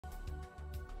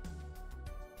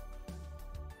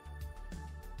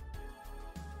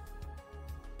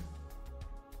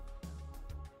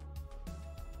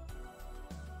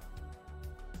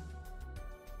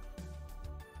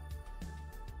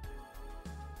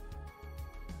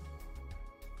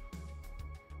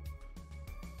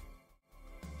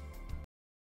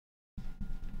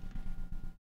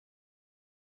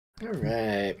All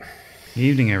right.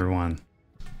 Evening, everyone.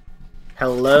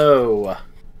 Hello.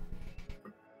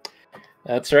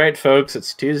 That's right, folks.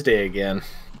 It's Tuesday again.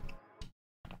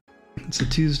 It's a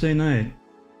Tuesday night.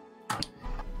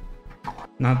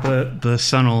 Not that the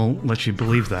sun will let you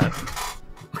believe that.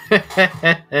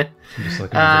 Just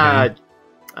looking at the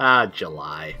game.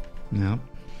 July. Yep.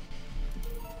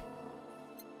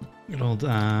 Good old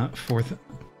 4th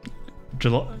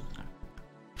July,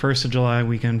 1st of July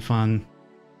weekend fun,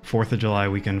 4th of July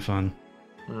weekend fun.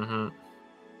 Mm-hmm.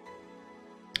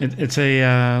 It's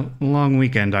a long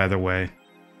weekend either way.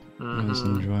 Mm-hmm. It was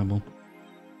enjoyable.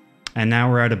 And now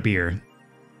we're out of beer.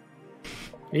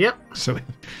 Yep. So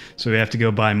we have to go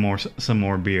buy some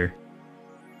more beer.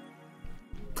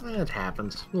 It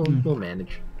happens. We'll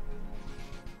manage.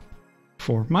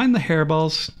 Mind the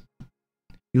hairballs.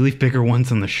 You leave bigger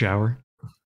ones in the shower.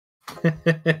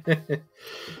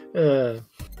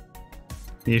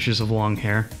 The issues of long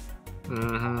hair.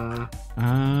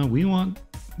 Mm-hmm. We want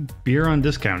beer on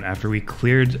discount after we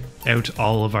cleared out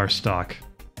all of our stock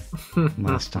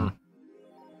last time.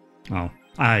 Well,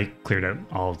 I cleared out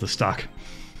all of the stock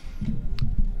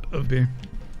of beer.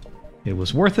 It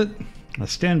was worth it. I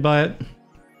stand by it.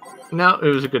 No, it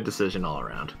was a good decision all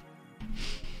around.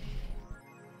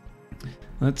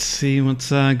 Let's see what's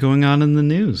going on in the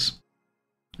news.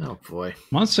 Oh boy.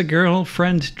 Monster Girl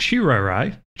friend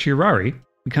Chirari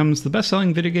becomes the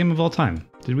best-selling video game of all time.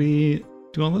 Did we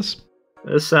do all this?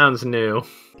 This sounds new.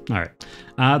 Alright.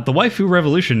 The waifu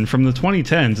revolution from the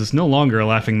 2010s is no longer a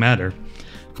laughing matter.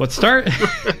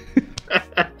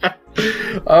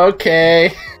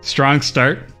 Okay. Strong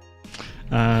start.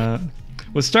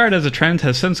 What started as a trend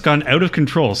has since gone out of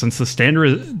control since the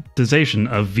standardization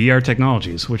of VR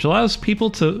technologies, which allows people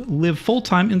to live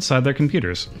full-time inside their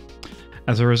computers.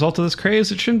 As a result of this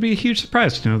craze, it shouldn't be a huge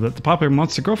surprise to know that the popular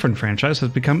Monster Girlfriend franchise has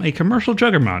become a commercial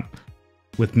juggernaut,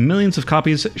 with millions of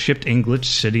copies shipped in Glitch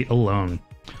City alone.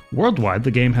 Worldwide,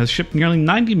 the game has shipped nearly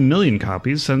 90 million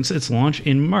copies since its launch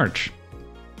in March,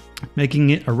 making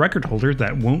it a record holder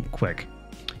that won't quit.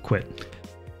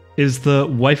 Is the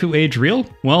waifu age real?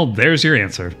 Well, there's your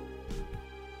answer.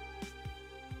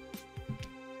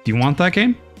 Do you want that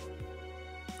game?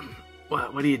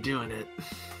 What are you doing it?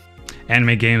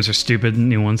 Anime games are stupid,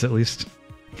 new ones at least.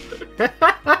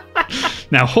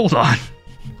 Now hold on.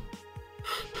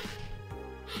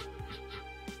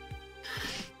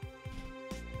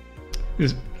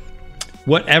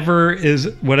 Whatever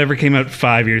came out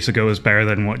 5 years ago is better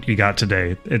than what you got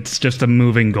today. It's just a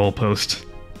moving goalpost.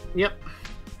 Yep.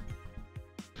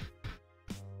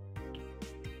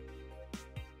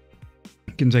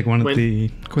 You can take one of the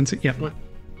Quincy. Yeah.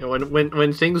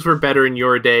 When things were better in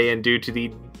your day, and due to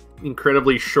the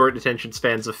incredibly short attention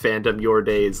spans of fandom, your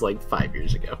day is like 5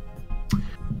 years ago.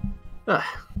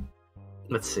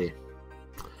 Let's see.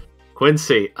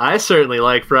 Quincy, I certainly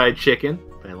like fried chicken.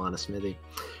 By Alana Smithy.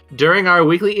 During our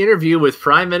weekly interview with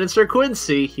Prime Minister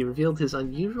Quincy, he revealed his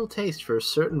unusual taste for a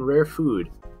certain rare food,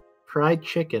 fried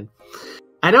chicken.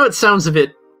 I know it sounds a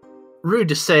bit rude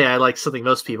to say I like something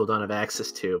most people don't have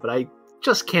access to, but I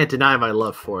just can't deny my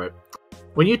love for it.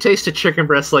 When you taste a chicken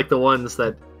breast like the ones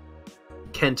that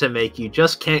Kenta make, you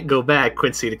just can't go back,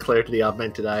 Quincy declared to the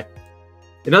Augmented Eye.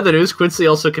 In other news, Quincy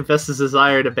also confessed his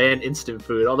desire to ban instant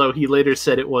food, although he later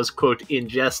said it was, quote, in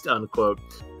jest, unquote.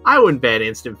 I wouldn't ban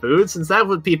instant food, since that's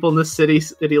what people in this city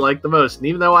like the most, and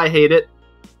even though I hate it,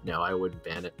 no, I wouldn't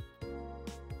ban it.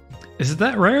 Is it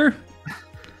that rare?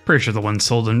 Pretty sure the ones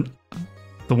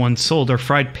sold are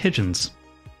fried pigeons.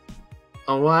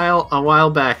 A while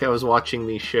back, I was watching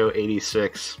the show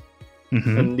 86.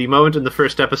 Mm-hmm. And the moment in the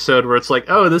first episode where it's like,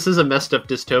 oh, this is a messed up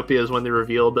dystopia, is when they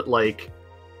revealed that, like,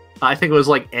 I think it was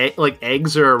like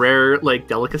eggs are a rare like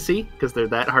delicacy because they're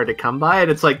that hard to come by, and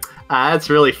it's like, that's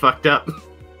really fucked up.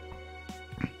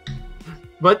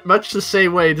 But much the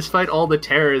same way, despite all the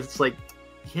terrors, it's like,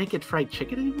 you can't get fried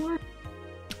chicken anymore?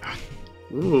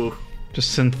 Ooh.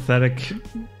 Just synthetic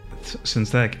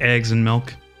eggs and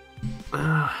milk.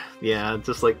 Yeah,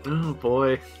 just like, oh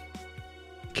boy.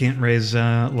 Can't raise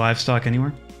livestock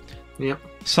anywhere. Yep.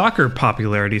 Soccer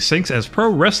popularity sinks as pro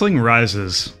wrestling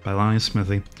rises, by Lonnie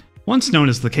Smithy. Once known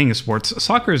as the king of sports,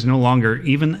 soccer is no longer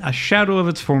even a shadow of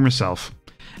its former self.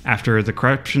 After the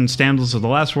corruption scandals of the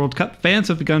last World Cup, fans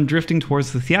have begun drifting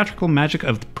towards the theatrical magic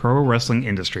of the pro wrestling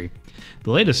industry.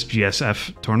 The latest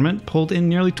GSF tournament pulled in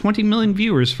nearly 20 million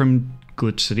viewers from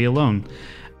Glitch City alone.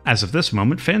 As of this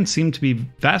moment, fans seem to be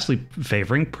vastly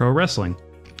favoring pro wrestling.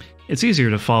 It's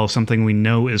easier to follow something we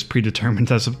know is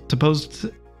predetermined as opposed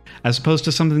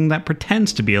to something that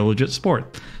pretends to be a legit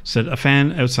sport, said a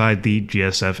fan outside the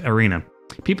GSF arena.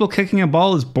 People kicking a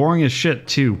ball is boring as shit,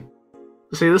 too.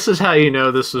 See, this is how you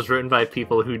know this was written by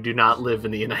people who do not live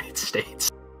in the United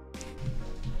States.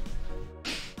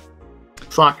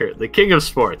 Soccer, the king of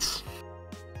sports.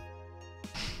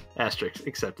 Asterisk,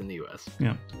 except in the U.S.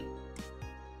 Yeah.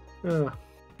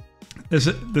 This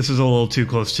is a little too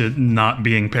close to not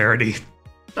being parody.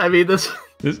 I mean, this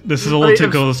is a little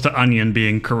too close to Onion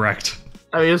being correct.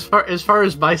 I mean, as far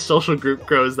as my social group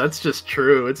goes, that's just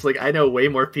true. It's like I know way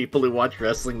more people who watch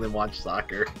wrestling than watch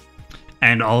soccer.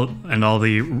 And all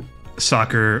the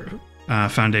soccer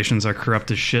foundations are corrupt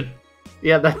as shit.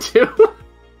 Yeah, that too.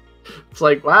 It's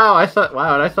like, I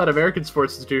thought American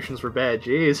sports institutions were bad.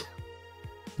 Jeez.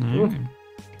 Yeah,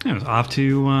 it was off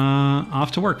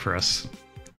to work for us.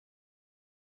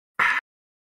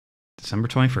 December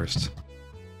 21st.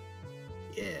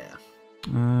 Yeah.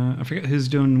 I forget who's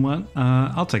doing what.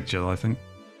 I'll take Jill, I think.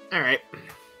 All right.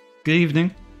 Good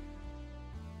evening.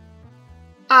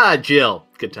 Jill.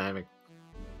 Good timing.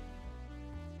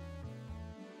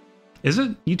 Is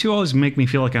it? You two always make me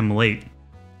feel like I'm late.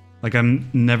 Like I'm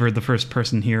never the first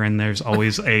person here, and there's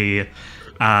always a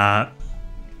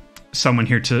someone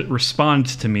here to respond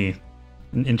to me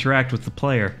and interact with the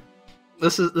player.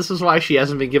 This is why she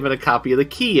hasn't been given a copy of the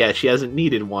key yet. She hasn't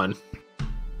needed one.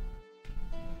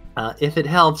 If it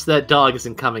helps, that dog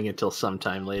isn't coming until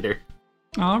sometime later.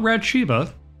 Aw, Rad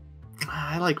Shiba.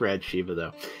 I like Rad Shiba,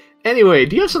 though. Anyway,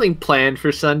 do you have something planned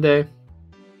for Sunday?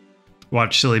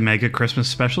 Watch silly mega Christmas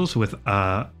specials with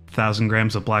 1,000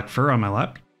 grams of black fur on my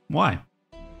lap. Why?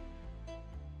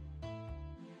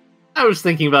 I was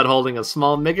thinking about holding a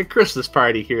small mega Christmas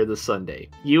party here this Sunday.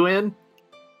 You in?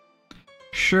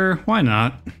 Sure, why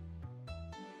not?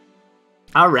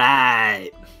 All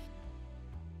right.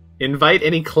 Invite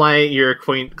any clients you're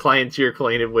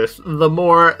acquainted with. The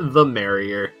more, the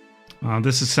merrier.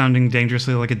 This is sounding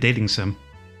dangerously like a dating sim.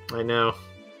 I know.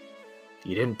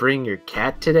 You didn't bring your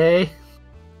cat today?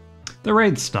 The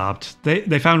raid stopped.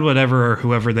 They found whatever or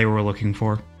whoever they were looking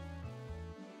for.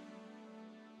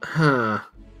 Huh.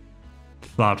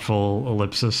 Thoughtful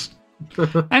ellipsis.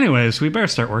 Anyways, we better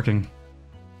start working.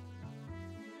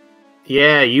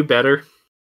 Yeah, you better.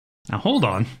 Now hold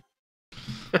on.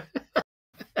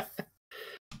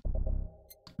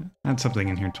 I had something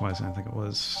in here twice, I think it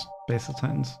was Basal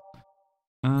Titans.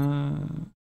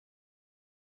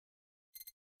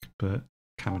 Put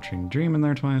Cometry Dream in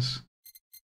there twice.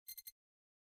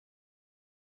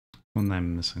 One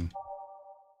I'm missing.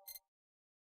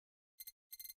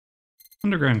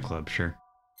 Underground Club, sure.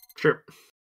 Sure.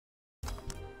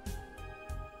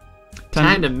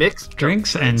 Time to mix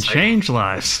drinks and change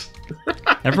lives.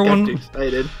 Everyone,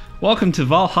 excited. Welcome to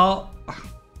Valhalla.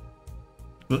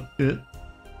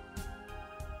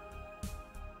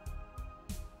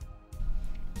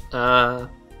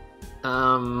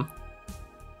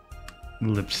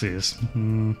 Ellipses.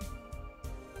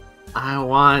 I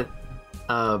want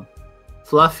a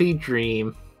fluffy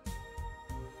dream.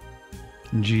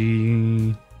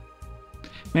 G.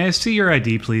 May I see your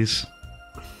ID, please?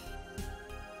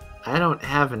 I don't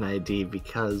have an ID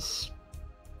because,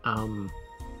 I'm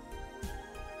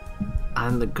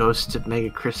the ghost of Mega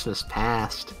Christmas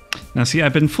Past. Now see,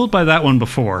 I've been fooled by that one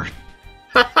before.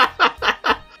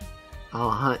 I'll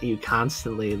hunt you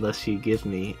constantly unless you give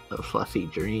me a fluffy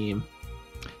dream.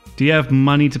 Do you have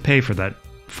money to pay for that,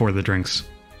 for the drinks?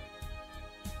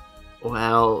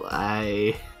 Well,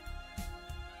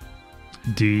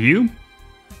 Do you?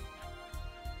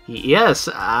 Yes,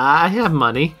 I have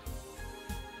money.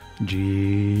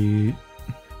 Gee.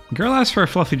 Girl asks for a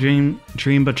fluffy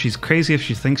dream, but she's crazy if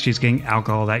she thinks she's getting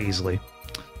alcohol that easily.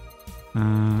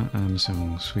 I'm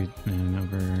assuming sweet and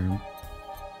over...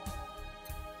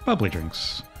 bubbly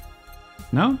drinks.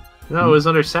 No? No, it was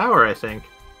under sour, I think.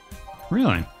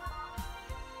 Really?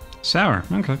 Sour,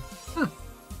 okay. Huh.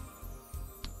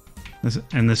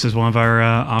 This is one of our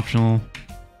optional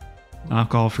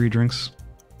alcohol-free drinks.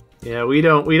 Yeah, we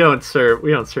don't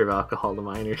serve alcohol to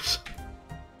minors.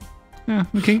 Yeah,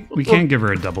 we can't give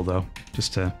her a double though,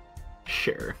 just to.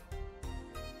 Sure.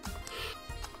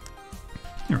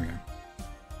 There we go.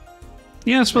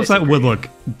 Yeah, I suppose that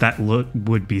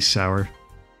would be sour.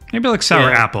 Maybe like sour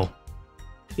apple.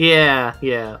 Yeah.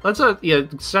 That's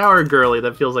sour girly.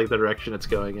 That feels like the direction it's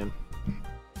going in.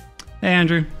 Hey,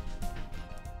 Andrew.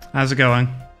 How's it going?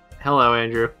 Hello,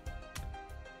 Andrew.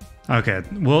 Okay,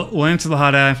 we'll answer the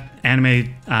hot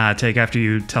anime take after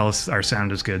you tell us our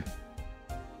sound is good.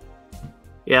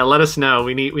 Yeah, let us know.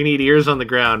 We need ears on the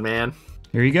ground, man.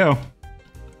 Here you go.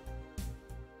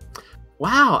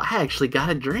 Wow, I actually got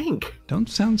a drink. Don't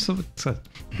sound so excited.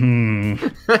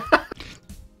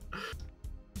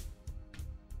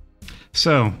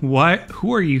 So,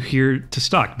 who are you here to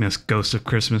stalk, Miss Ghost of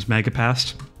Christmas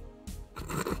Megapast?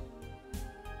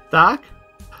 Doc?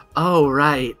 Oh,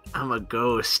 right. I'm a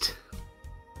ghost.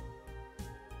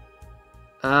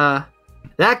 That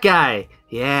guy.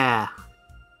 Yeah.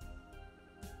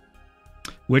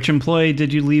 Which employee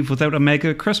did you leave without a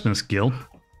mega Christmas, Gil?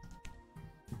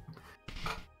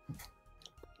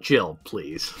 Jill,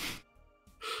 please.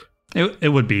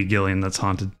 It would be Gillian that's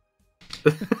haunted.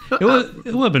 It would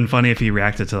have been funny if he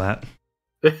reacted to that.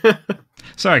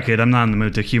 Sorry, kid, I'm not in the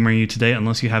mood to humor you today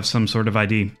unless you have some sort of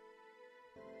ID.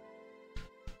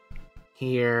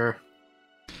 Here.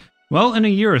 Well, in a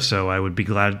year or so, I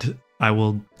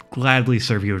will gladly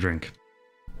serve you a drink.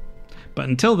 But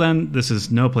until then, this is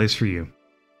no place for you.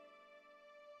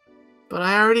 But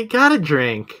I already got a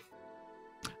drink.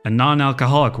 A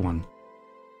non-alcoholic one.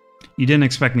 You didn't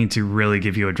expect me to really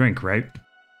give you a drink, right?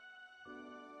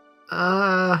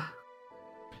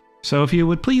 So if you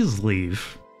would please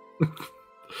leave.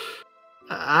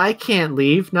 I can't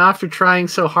leave, not after trying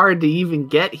so hard to even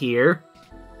get here.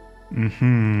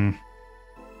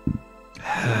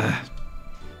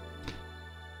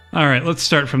 Alright, let's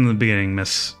start from the beginning,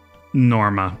 Miss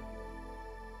Norma.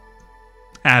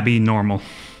 Abby Normal.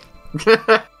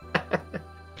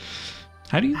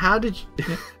 How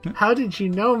did you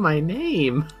know my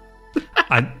name?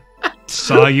 I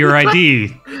saw your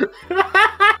ID.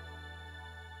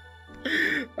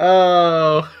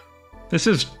 Oh. This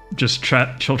is just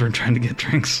children trying to get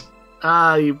drinks.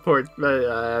 Ah, you poor...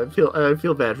 I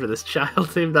feel bad for this child.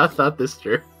 They've not thought this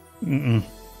through.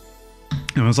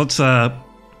 Anyways, let's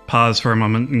pause for a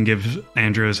moment and give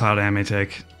Andrew his hot anime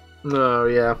take. Oh,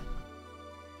 yeah.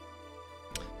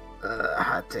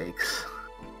 Hot takes.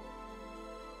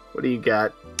 What do you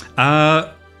got?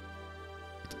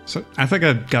 So I think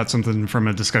I got something from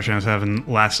a discussion I was having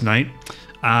last night.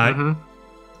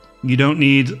 You don't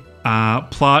need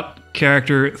plot,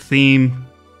 character, theme,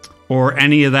 or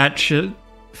any of that shit,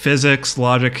 physics,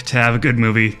 logic to have a good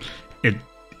movie.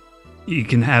 You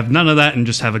can have none of that and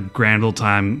just have a grand old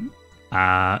time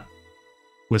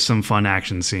with some fun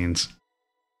action scenes.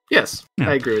 Yes, yeah.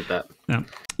 I agree with that.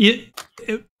 Yeah,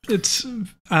 it's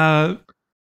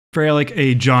very like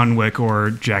a John Wick or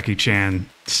Jackie Chan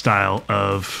style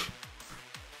of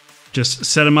just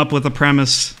set him up with a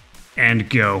premise and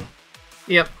go.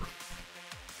 Yep.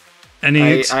 And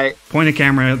point a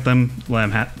camera at them,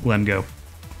 let him go.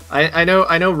 I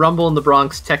know Rumble in the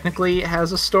Bronx technically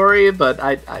has a story, but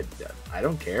I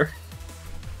don't care.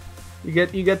 You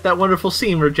get that wonderful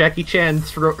scene where Jackie Chan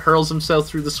hurls himself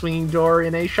through the swinging door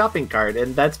in a shopping cart,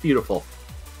 and that's beautiful.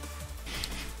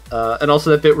 And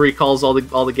also that bit where he calls all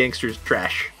the gangsters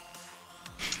trash.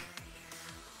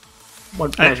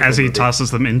 As he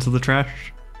tosses them into the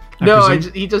trash.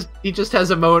 He just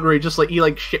has a moment where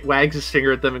he shit wags his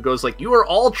finger at them and goes like, "You are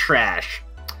all trash."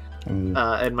 And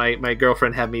my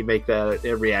girlfriend had me make that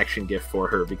a reaction gif for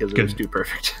her because it was too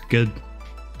perfect. Good.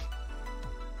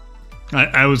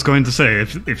 I was going to say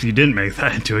if you didn't make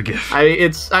that into a gif.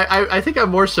 I think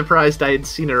I'm more surprised I had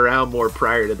seen it around more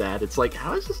prior to that. It's like,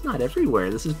 how is this not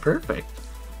everywhere? This is perfect.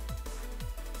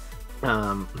 Do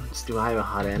I have a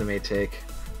hot anime take?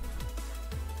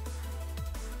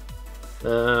 I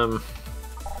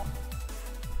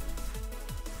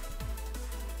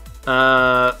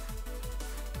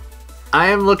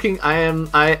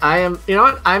am, you know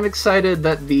what? I'm excited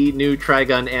that the new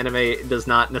Trigun anime does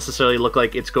not necessarily look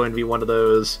like it's going to be one of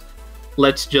those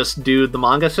let's just do the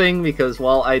manga thing, because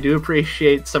while I do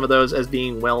appreciate some of those as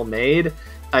being well made,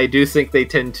 I do think they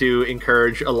tend to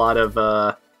encourage a lot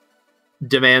of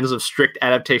demands of strict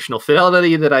adaptational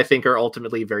fidelity that I think are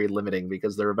ultimately very limiting,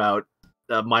 because they're about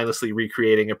mindlessly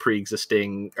recreating a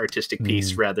pre-existing artistic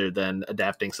piece rather than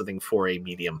adapting something for a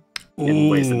medium in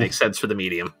ways that make sense for the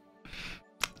medium.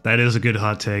 That is a good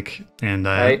hot take, and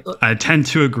I tend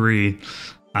to agree.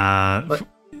 Yeah, but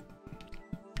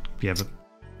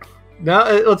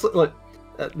let's look.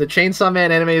 The Chainsaw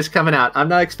Man anime is coming out. I'm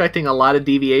not expecting a lot of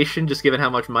deviation, just given how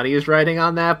much money is riding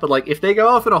on that. But like, if they go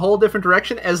off in a whole different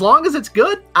direction, as long as it's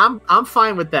good, I'm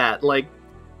fine with that. Like,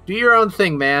 do your own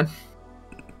thing, man.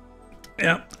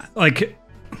 Yeah, like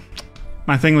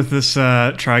my thing with this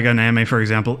Trigun anime, for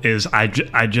example, is I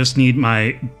just need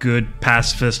my good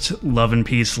pacifist love and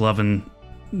peace, loving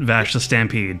Vash the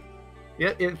Stampede.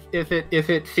 Yeah, if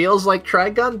it feels like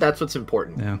Trigun, that's what's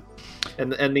important. Yeah,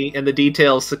 and the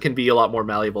details can be a lot more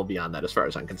malleable beyond that, as far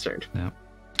as I'm concerned. Yeah,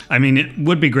 I mean, it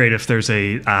would be great if there's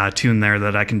a tune there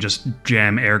that I can just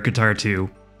jam air guitar to.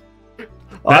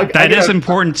 That is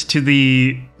important to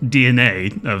the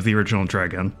DNA of the original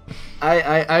Trigun.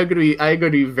 I'm gonna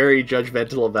be very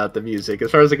judgmental about the music.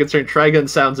 As far as I'm concerned, Trigun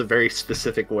sounds a very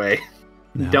specific way.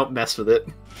 No. Don't mess with it.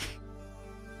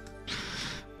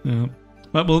 Yeah.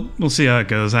 But we'll see how it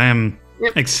goes. I am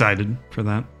excited for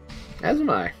that. As am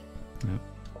I.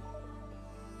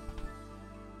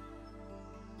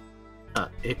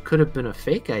 It could have been a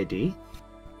fake ID.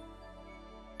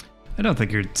 I don't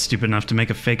think you're stupid enough to make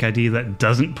a fake ID that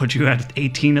doesn't put you at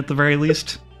 18 at the very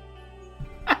least.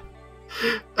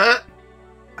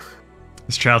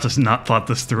 This child has not thought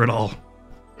this through at all.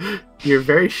 You're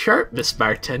very sharp, Miss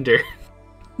Bartender.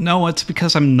 No, it's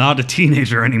because I'm not a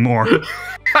teenager anymore.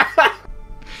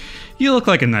 You look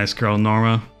like a nice girl,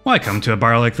 Norma. Why come to a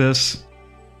bar like this?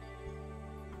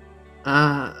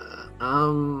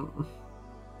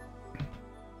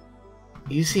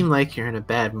 You seem like you're in a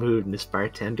bad mood, Miss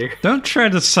Bartender. Don't try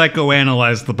to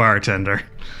psychoanalyze the bartender.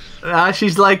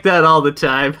 She's like that all the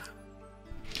time.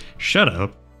 Shut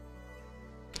up.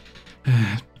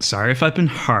 Sorry if I've been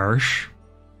harsh.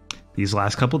 These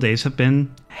last couple days have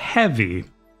been heavy.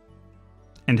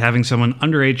 And having someone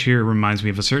underage here reminds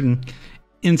me of a certain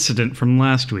incident from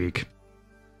last week.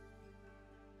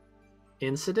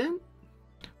 Incident?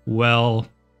 Well,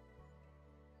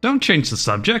 don't change the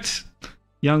subject.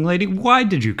 Young lady, why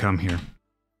did you come here?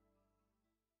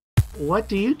 What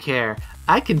do you care?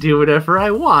 I can do whatever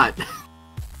I want.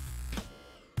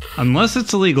 Unless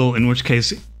it's illegal, in which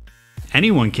case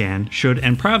anyone can, should,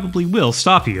 and probably will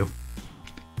stop you.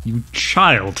 You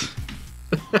child.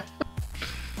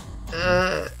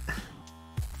 I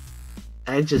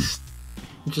just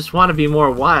want to be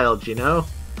more wild, you know?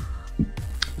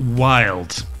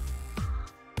 Wild.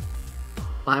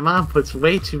 My mom puts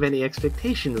way too many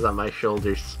expectations on my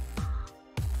shoulders.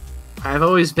 I've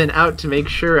always been out to make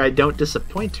sure I don't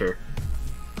disappoint her.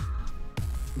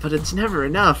 But it's never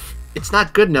enough. It's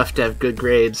not good enough to have good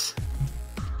grades.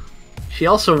 She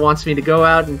also wants me to go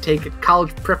out and take a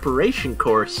college preparation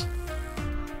course.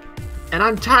 And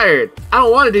I'm tired. I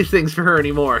don't want to do things for her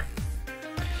anymore.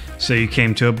 So you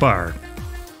came to a bar.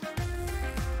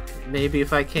 Maybe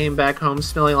if I came back home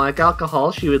smelling like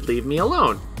alcohol, she would leave me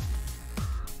alone.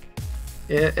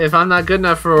 If I'm not good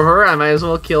enough for her, I might as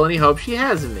well kill any hope she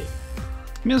has in me.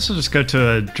 Maybe let's just go to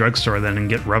a drugstore then and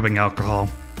get rubbing alcohol.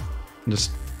 And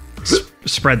just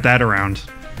spread that around.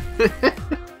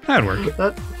 That'd work.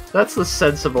 That's the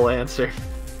sensible answer.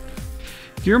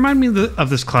 You remind me of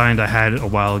this client I had a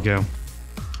while ago.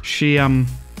 She,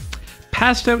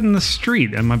 passed out in the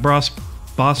street and my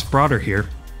boss brought her here.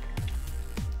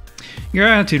 Your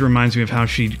attitude reminds me of how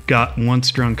she got once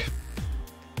drunk.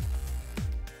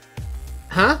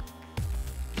 Huh?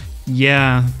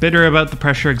 Yeah, bitter about the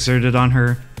pressure exerted on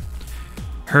her.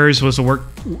 Hers was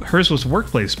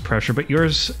workplace pressure, but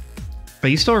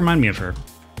you still remind me of her.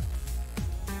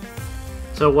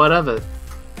 So what of it?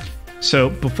 So,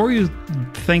 before you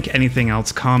think anything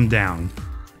else, calm down.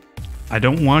 I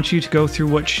don't want you to go through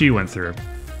what she went through.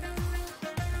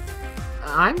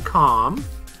 I'm calm.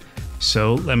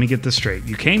 So, let me get this straight.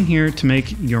 You came here to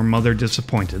make your mother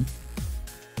disappointed.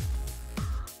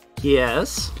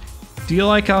 Yes. Do you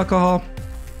like alcohol?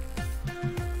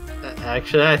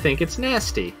 Actually, I think it's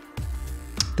nasty.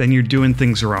 Then you're doing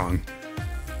things wrong.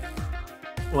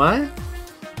 What?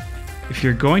 If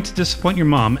you're going to disappoint your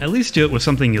mom, at least do it with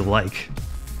something you like.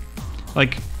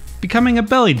 Like becoming a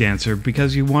belly dancer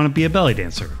because you want to be a belly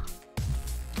dancer.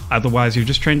 Otherwise, you're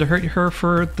just trying to hurt her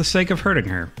for the sake of hurting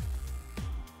her.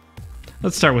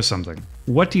 Let's start with something.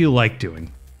 What do you like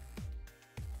doing?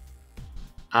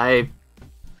 I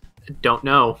don't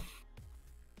know.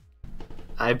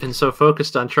 I've been so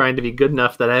focused on trying to be good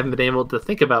enough that I haven't been able to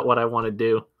think about what I want to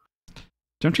do.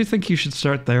 Don't you think you should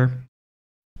start there?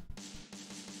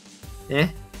 Eh?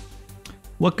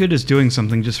 What good is doing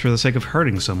something just for the sake of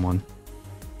hurting someone?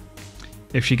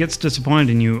 If she gets disappointed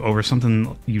in you over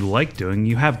something you like doing,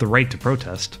 you have the right to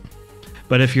protest.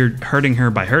 But if you're hurting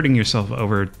her by hurting yourself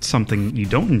over something you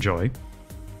don't enjoy...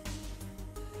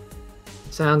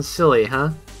 Sounds silly, huh?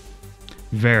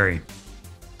 Very.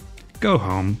 Go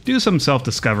home, do some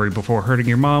self-discovery before hurting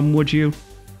your mom, would you?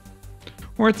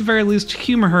 Or at the very least,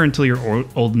 humor her until you're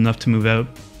old enough to move out.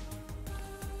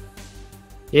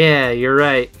 Yeah, you're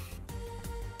right.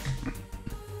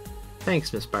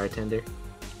 Thanks, Miss Bartender.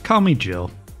 Call me Jill.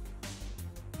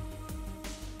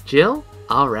 Jill?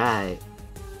 Alright.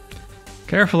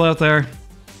 Careful out there.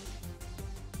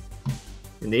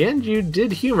 In the end, you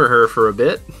did humor her for a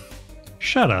bit.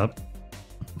 Shut up.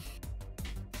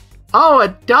 Oh, a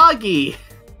doggy!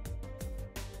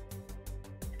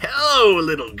 Hello,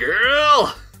 little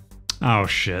girl! Oh,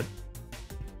 shit.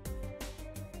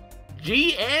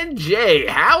 G&J,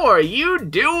 how are you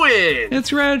doing?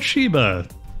 It's Rad Sheba.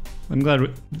 I'm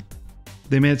glad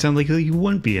they made it sound like you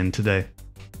wouldn't be in today.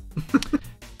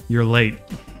 You're late.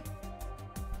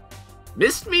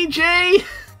 Missed me, Jay?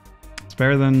 It's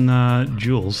better than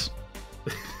Jules.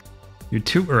 You're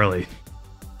too early.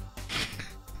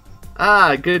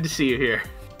 Ah, good to see you here.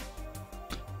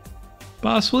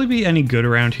 Boss, will he be any good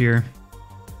around here?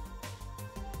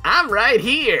 I'm right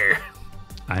here.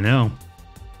 I know.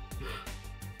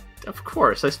 Of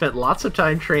course, I spent lots of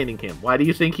time training him. Why do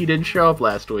you think he didn't show up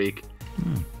last week?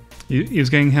 He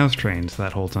was getting house trained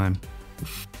that whole time.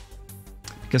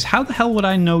 Because how the hell would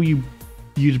I know you'd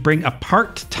bring a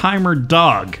part-timer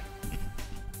dog?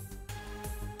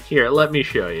 Here, let me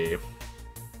show you.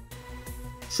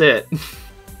 Sit.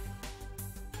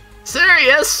 Sir,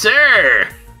 yes, sir!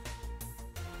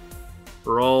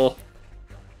 Roll.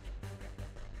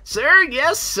 Sir,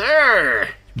 yes, sir!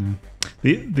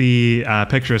 The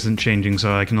picture isn't changing,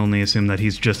 so I can only assume that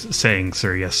he's just saying,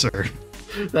 sir, yes, sir.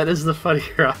 That is the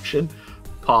funnier option.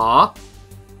 Paw.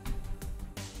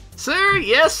 Sir,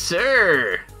 yes,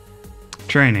 sir!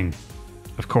 Training.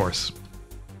 Of course.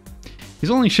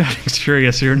 He's only shouting, sir,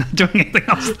 yes, sir, not doing anything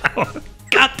else now.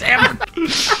 God damn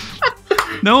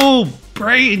it! No!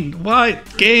 Brain!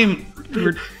 What? Game!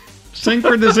 Your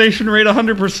synchronization rate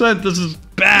 100%. This is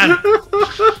bad.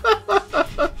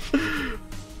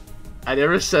 I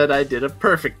never said I did a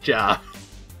perfect job.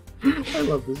 I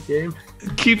love this game.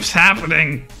 It keeps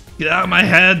happening. Get out of my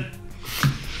head.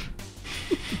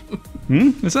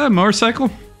 Is that a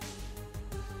motorcycle?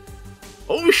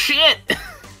 Oh shit!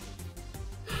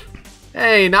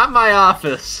 Hey, not my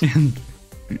office.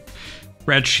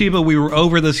 Brad Sheba, we were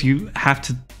over this. You have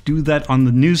to do that on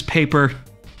the newspaper,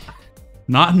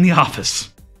 not in the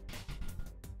office.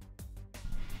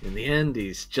 In the end,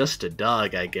 he's just a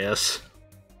dog, I guess.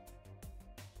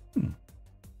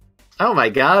 Oh my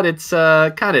god, it's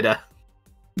Canada.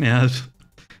 Yeah,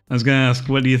 I was gonna ask,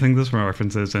 what do you think this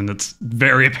reference is? And it's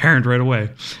very apparent right away.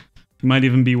 You might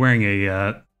even be wearing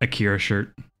a Akira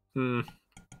shirt.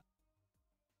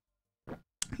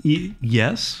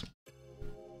 Yes?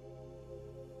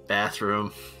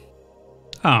 Bathroom.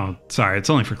 Oh, sorry, it's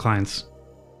only for clients.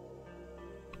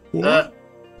 What?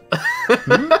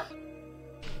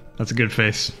 That's a good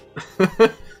face.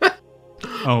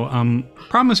 Oh,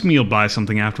 promise me you'll buy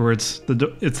something afterwards.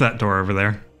 It's that door over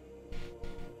there.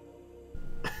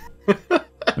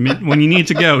 I mean, when you need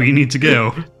to go, you need to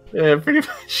go. Yeah, pretty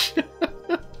much.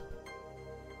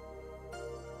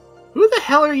 Who the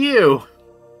hell are you?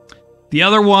 The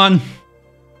other one.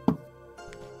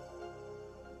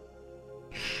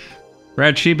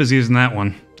 Brad Sheba's using that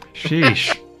one.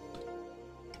 Sheesh.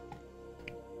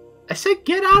 I said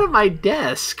get out of my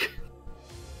desk.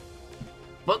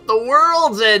 But the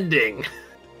world's ending.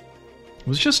 It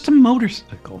was just a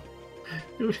motorcycle.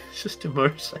 It was just a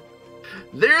motorcycle.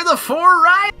 They're the four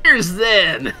riders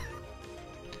then.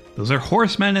 Those are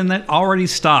horsemen and that already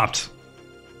stopped.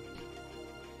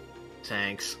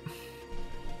 Thanks.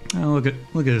 Oh,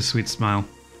 look at his sweet smile.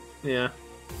 Yeah.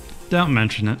 Don't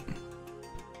mention it.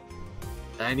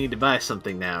 I need to buy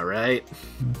something now, right?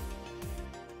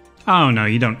 Oh no,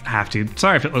 you don't have to.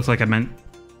 Sorry if it looks like I meant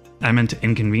to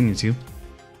inconvenience you.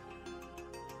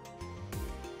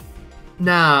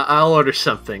 Nah, I'll order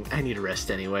something. I need a rest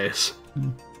anyways.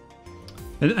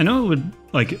 I know it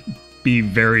would be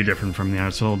very different from the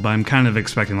outside, but I'm kind of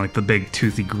expecting the big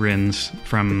toothy grins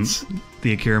from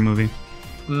the Akira movie.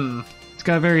 It's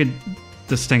got a very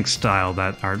distinct style,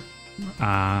 that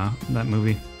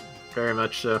movie. Very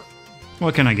much so.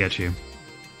 What can I get you?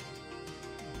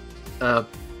 A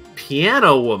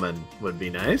piano woman would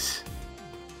be nice.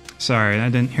 Sorry, I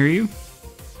didn't hear you.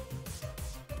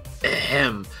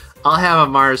 Ahem. I'll have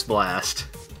a Mars Blast.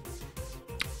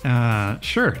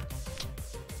 Sure.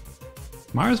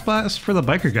 Mars Blast for the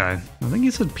biker guy. I think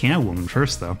he said piano woman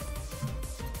first, though.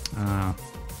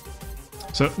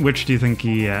 So, which do you think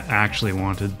he actually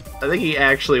wanted? I think he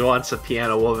actually wants a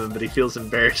piano woman, but he feels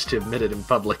embarrassed to admit it in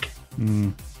public.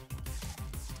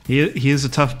 He is a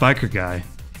tough biker guy.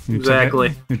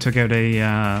 Exactly. Who took out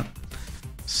a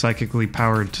psychically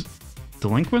powered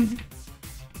delinquent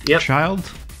child.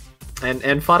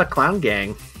 And fought a clown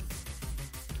gang.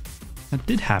 That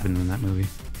did happen in that movie.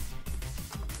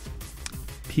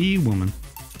 P-Woman.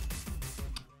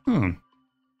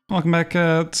 Welcome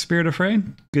back, Spirit of Fray.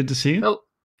 Good to see you.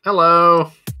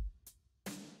 Hello.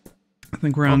 I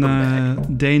think we're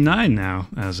on day 9 now,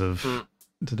 as of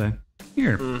today.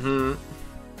 Here.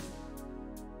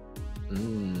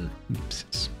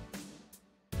 Oopsies.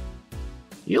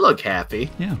 You look happy.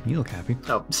 Yeah, you look happy.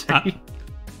 Oh, sorry.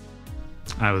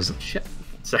 I was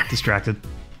Sorry. Distracted.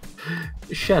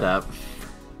 Shut up.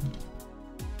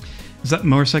 Is that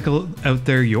motorcycle out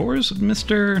there yours,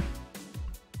 Mr.?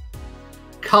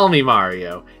 Call me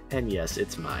Mario. And yes,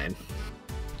 it's mine.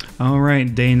 All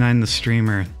right, Day 9 the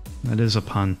streamer. That is a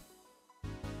pun.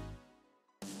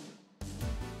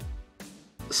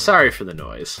 Sorry for the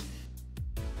noise.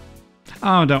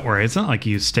 Oh, don't worry. It's not like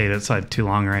you stayed outside too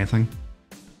long or anything.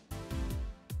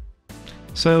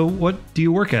 So, what do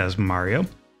you work as, Mario?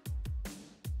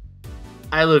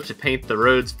 I live to paint the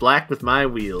roads black with my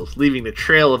wheels, leaving the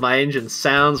trail of my engine's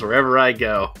sounds wherever I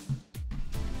go.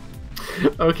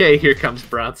 Okay, here comes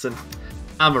Bronson.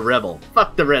 I'm a rebel.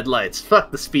 Fuck the red lights.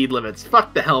 Fuck the speed limits.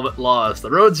 Fuck the helmet laws. The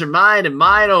roads are mine and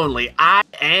mine only. I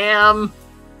am...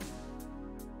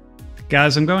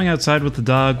 Guys, I'm going outside with the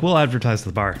dog. We'll advertise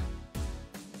the bar.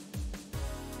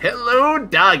 Hello,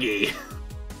 doggy.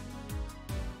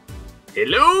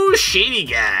 Hello, shady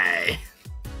guy.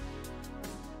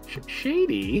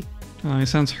 Shady? Oh, he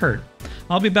sounds hurt.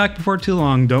 I'll be back before too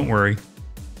long, don't worry.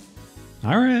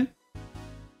 Alright.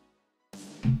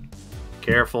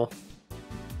 Careful.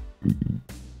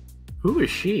 Who is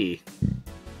she?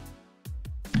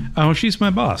 Oh, she's my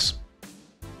boss.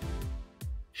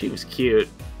 She was cute.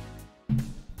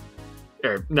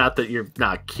 Or, not that you're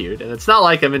not cute, and it's not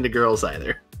like I'm into girls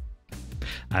either.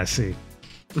 I see.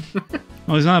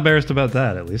 Well, he's not embarrassed about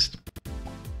that, at least.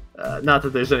 Not that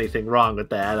there's anything wrong with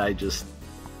that, I just...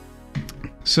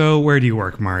 So, where do you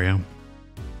work, Mario?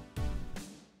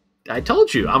 I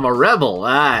told you, I'm a rebel,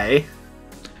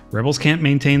 Rebels can't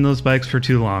maintain those bikes for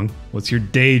too long. What's your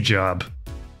day job?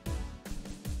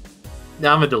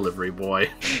 I'm a delivery boy.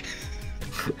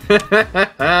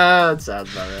 That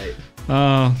sounds about right.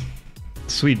 Oh,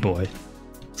 sweet boy.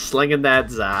 Slinging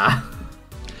that za.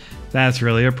 That's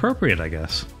really appropriate, I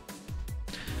guess.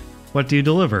 What do you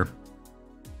deliver?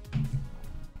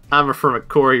 I'm from a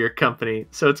courier company,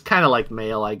 so it's kind of like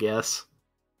mail, I guess.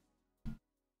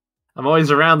 I'm always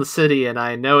around the city, and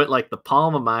I know it like the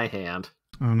palm of my hand.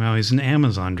 Oh no, he's an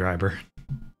Amazon driver.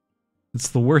 It's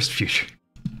the worst future.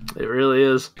 It really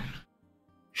is.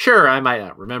 Sure, I might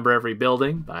not remember every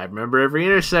building, but I remember every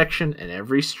intersection and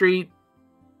every street.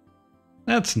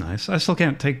 That's nice. I still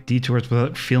can't take detours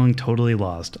without feeling totally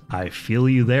lost. I feel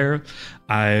you there.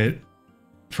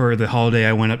 For the holiday,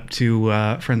 I went up to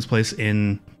a friend's place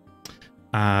in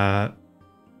Mississauga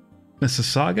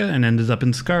and ended up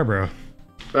in Scarborough.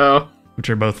 Oh. Which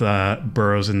are both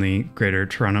boroughs in the greater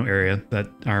Toronto area that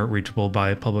are reachable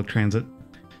by public transit.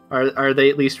 Are they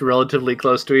at least relatively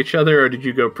close to each other, or did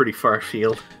you go pretty far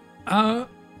afield?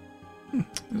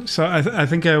 So I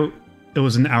think it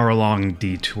was an hour-long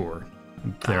detour,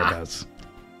 thereabouts,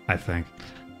 I think.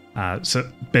 So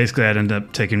basically I'd end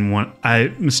up taking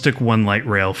I mistook one light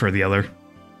rail for the other.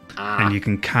 And you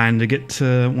can kind of get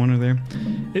to one of there.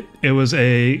 It was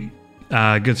a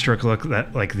good stroke of luck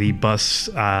that like the bus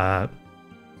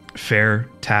fare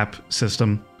tap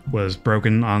system was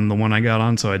broken on the one I got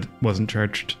on, so I wasn't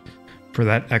charged for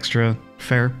that extra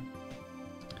fare.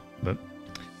 But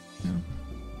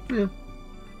yeah.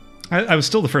 I was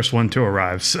still the first one to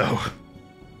arrive, so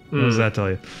what does that tell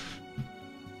you?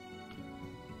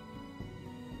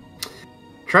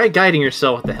 Try guiding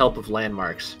yourself with the help of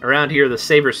landmarks. Around here, the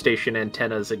Saber Station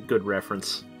antenna is a good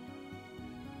reference.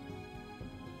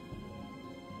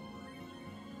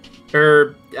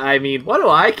 I mean, what do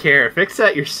I care? Fix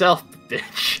that yourself,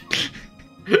 bitch.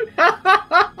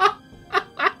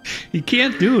 He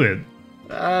can't do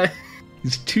it.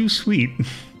 He's too sweet.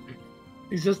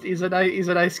 He's a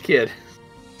nice kid.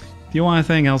 Do you want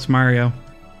anything else, Mario?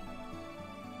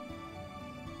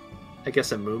 I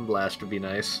guess a moonblast would be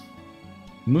nice.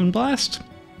 Moonblast?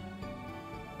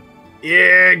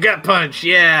 Yeah, gut punch.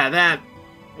 Yeah, that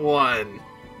one.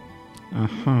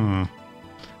 Uh-huh.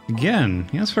 Again,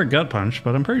 he asked for a gut punch,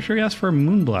 but I'm pretty sure he asked for a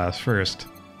moonblast first.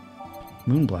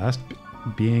 Moonblast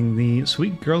being the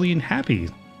sweet, girly, and happy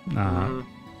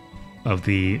of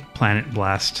the Planet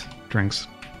Blast drinks.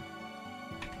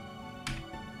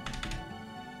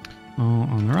 All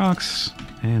on the rocks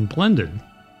and blended.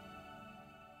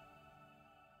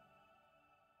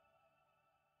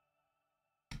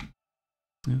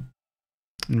 Yeah.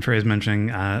 And Frey's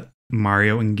mentioning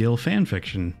Mario and Gil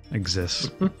fanfiction exists.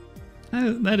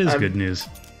 That is good news.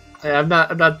 I'm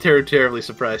not terribly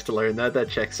surprised to learn that. That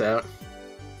checks out.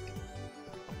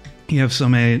 You have so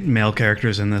many male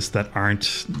characters in this that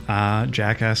aren't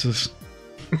jackasses.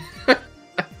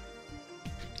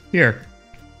 Here.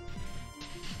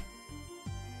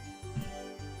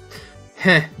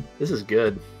 Heh, this is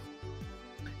good.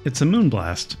 It's a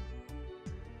moonblast.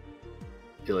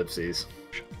 Ellipses.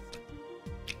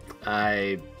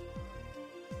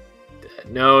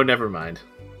 No, never mind.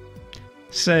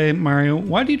 Say, Mario,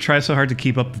 why do you try so hard to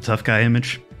keep up the tough guy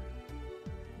image?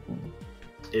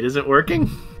 It isn't working?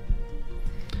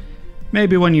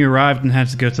 Maybe when you arrived and had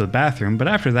to go to the bathroom, but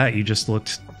after that you just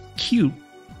looked cute.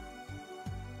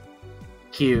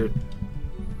 Cute.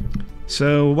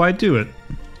 So why do it?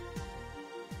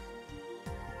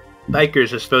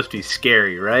 Bikers are supposed to be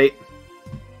scary, right?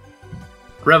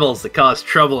 Rebels that cause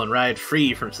trouble and ride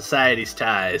free from society's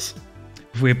ties.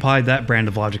 If we applied that brand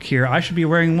of logic here, I should be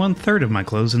wearing 1/3 of my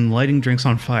clothes and lighting drinks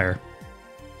on fire.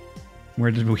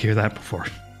 Where did we hear that before?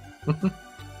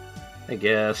 I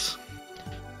guess.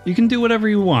 You can do whatever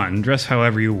you want and dress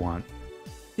however you want.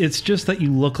 It's just that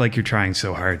you look like you're trying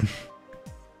so hard.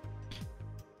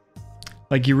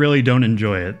 Like you really don't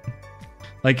enjoy it.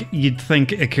 Like you'd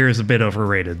think Akira's a bit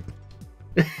overrated.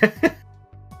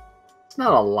 It's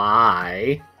not a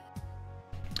lie.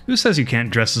 Who says you can't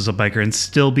dress as a biker and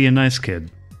still be a nice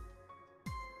kid?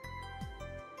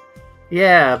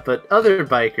 Yeah, but other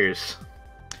bikers.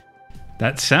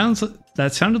 That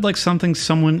sounded like something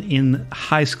someone in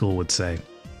high school would say.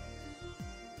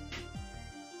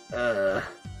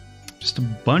 Just a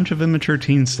bunch of immature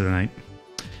teens tonight.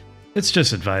 It's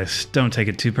just advice. Don't take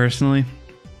it too personally.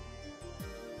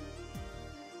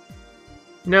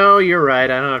 No, you're right.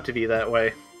 I don't have to be that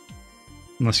way.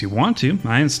 Unless you want to.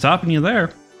 I ain't stopping you there.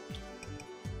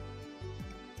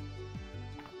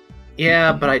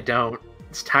 Yeah, but I don't.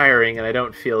 It's tiring and I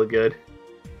don't feel good.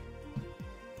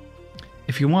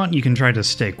 If you want, you can try to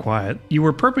stay quiet. You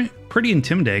were pretty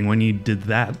intimidating when you did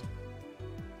that.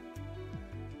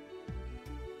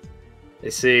 I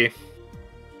see.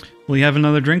 Will you have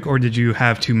another drink, or did you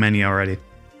have too many already?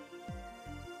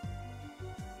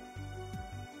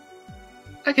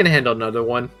 I can handle another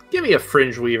one. Give me a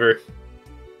fringe weaver.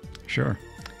 Sure.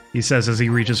 He says as he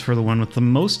reaches for the one with the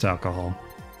most alcohol.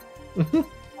 Oh.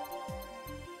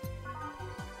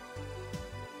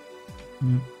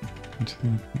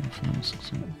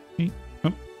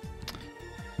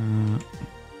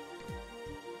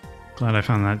 Glad I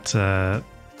found that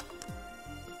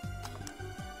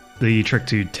the trick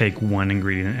to take one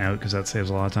ingredient out, because that saves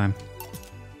a lot of time.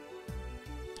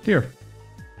 Here.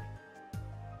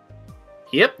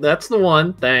 Yep, that's the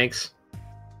one. Thanks.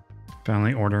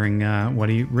 Finally ordering what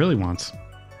he really wants.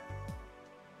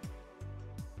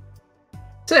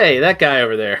 Say, that guy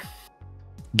over there.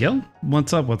 Gil?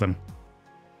 What's up with him?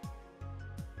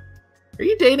 Are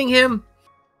you dating him?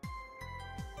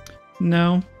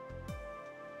 No.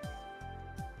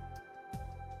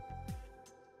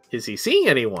 Is he seeing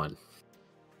anyone?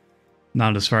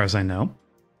 Not as far as I know.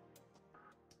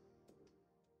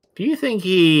 Do you think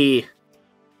he...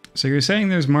 So you're saying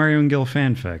there's Mario and Gil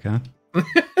fanfic, huh?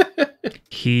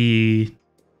 He...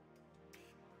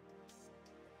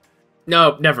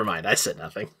 No, never mind. I said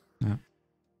nothing. Yeah.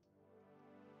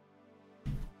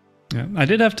 Yeah, I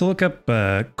did have to look up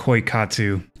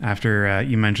Koikatsu after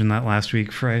you mentioned that last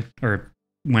week, Frey, or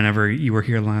whenever you were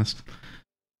here last.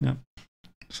 Yep.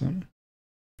 So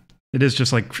it is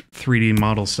just like 3D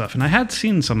model stuff, and I had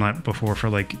seen some of that before for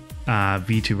like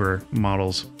VTuber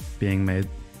models being made.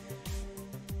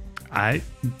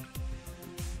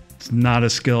 It's not a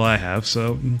skill I have,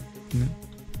 so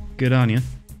good on you.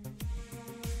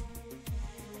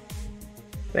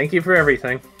 Thank you for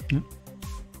everything. Yep.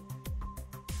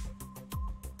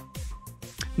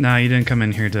 No, you didn't come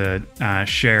in here to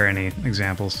share any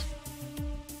examples.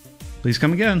 Please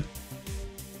come again.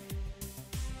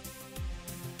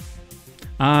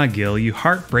 Ah, Gil, you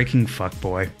heartbreaking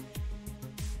fuckboy.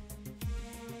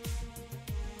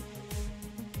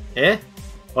 Eh?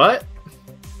 What?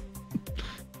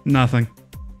 Nothing.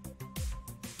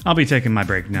 I'll be taking my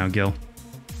break now, Gil.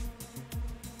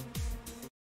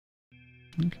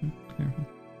 Okay, careful.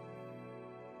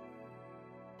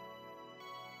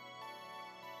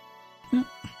 Yeah.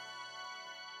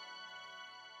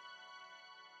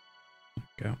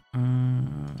 Go.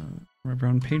 We're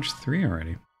on page 3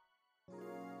 already.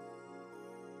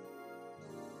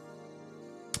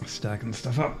 Stacking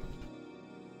stuff up.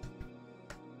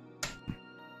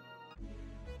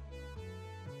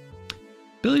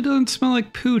 Billy doesn't smell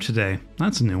like poo today.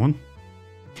 That's a new one.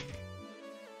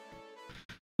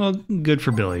 Well, good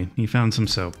for Billy. He found some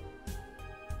soap.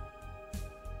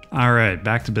 Alright,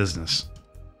 back to business.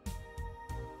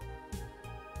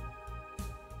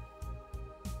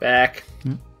 Back.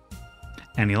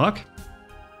 Any luck?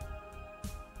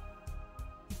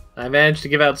 I managed to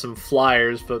give out some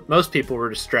flyers, but most people were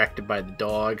distracted by the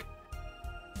dog.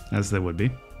 As they would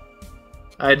be.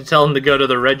 I had to tell them to go to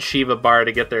the Red Shiva bar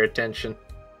to get their attention.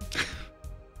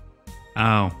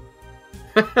 Oh.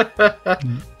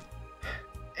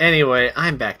 Anyway,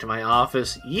 I'm back to my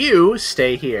office. You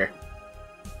stay here.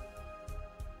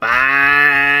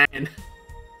 Fine.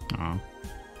 Aw.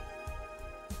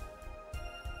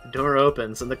 The door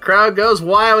opens and the crowd goes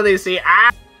wild when they see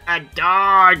a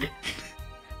dog.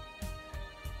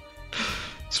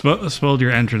 Spoiled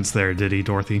your entrance there, did he,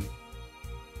 Dorothy?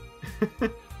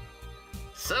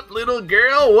 Sup, little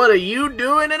girl? What are you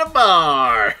doing in a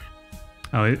bar?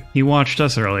 Oh, he watched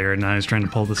us earlier, and now he's trying to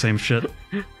pull the same shit.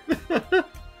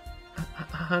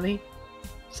 Honey,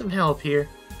 some help here.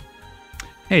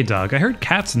 Hey, dog, I heard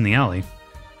cats in the alley.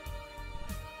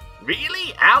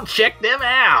 Really? I'll check them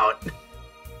out.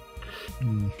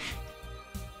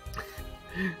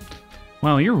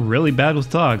 Wow, you're really bad with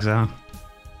dogs, huh?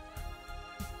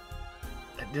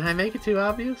 Did I make it too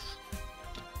obvious?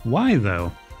 Why,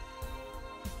 though?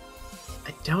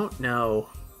 I don't know.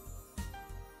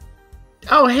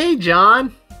 Oh, hey,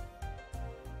 John.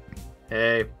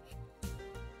 Hey.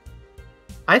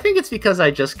 I think it's because I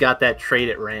just got that trait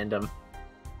at random.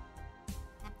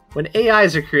 When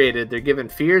AIs are created, they're given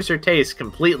fears or tastes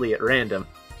completely at random.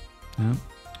 Yeah.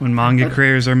 When manga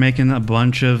creators are making a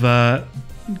bunch of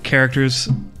characters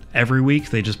every week,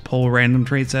 they just pull random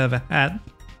traits out of a hat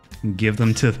and give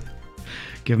them to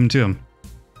them.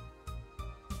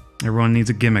 Everyone needs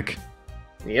a gimmick.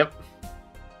 Yep.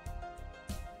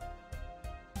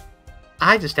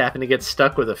 I just happen to get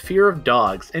stuck with a fear of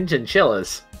dogs and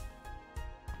chinchillas.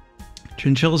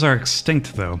 Chinchillas are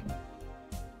extinct, though.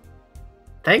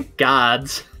 Thank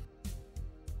gods.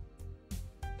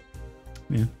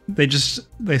 Yeah, they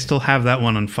still have that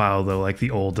one on file though, like the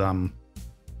old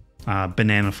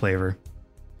banana flavor.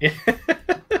 Yeah.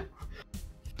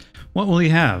 What will you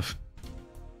have?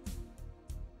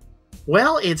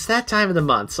 Well, it's that time of the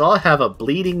month, so I'll have a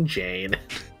Bleeding Jane.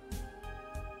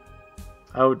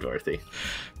 Oh, Dorothy.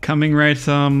 Coming right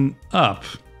up.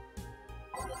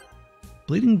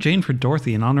 Bleeding Jane for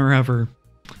Dorothy in honor of her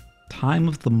time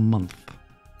of the month.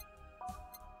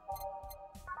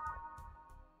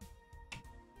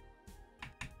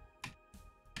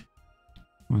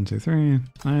 One, two, three,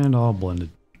 and all blended.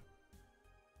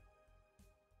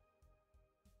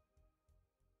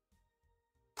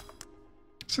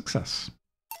 Success.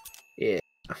 Yeah.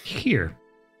 Here.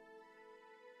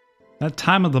 That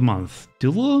time of the month. Do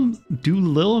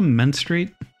Lil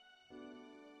menstruate?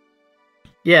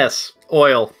 Yes,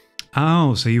 oil.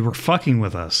 Oh, so you were fucking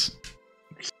with us.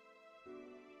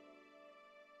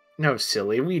 No,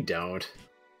 silly, we don't.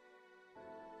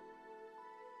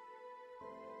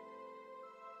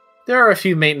 There are a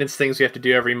few maintenance things we have to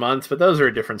do every month, but those are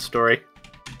a different story.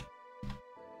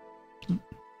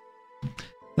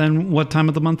 Then what time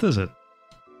of the month is it?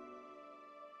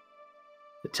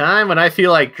 The time when I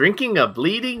feel like drinking a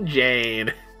Bleeding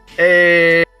Jane.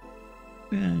 Hey.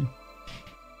 Yeah.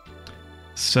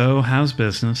 So, how's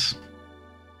business?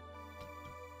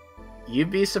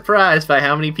 You'd be surprised by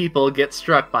how many people get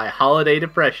struck by holiday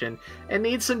depression and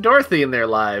need some Dorothy in their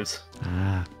lives.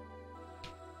 Ah.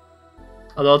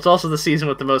 Although it's also the season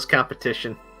with the most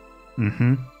competition.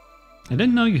 Mm-hmm. I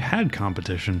didn't know you had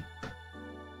competition.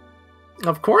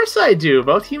 Of course I do,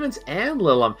 both humans and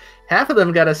Lilum. Half of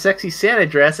them got a sexy Santa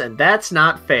dress, and that's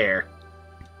not fair.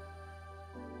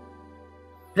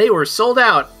 They were sold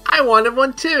out. I wanted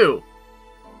one too.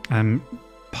 I'm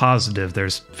positive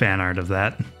there's fan art of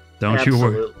that. Don't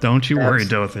Absolutely. you worry,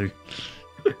 Dorothy.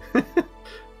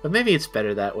 But maybe it's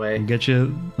better that way. I'll get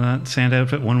you that Santa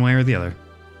outfit one way or the other.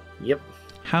 Yep.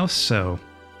 How so?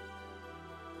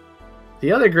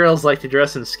 The other girls like to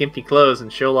dress in skimpy clothes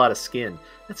and show a lot of skin.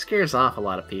 That scares off a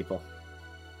lot of people.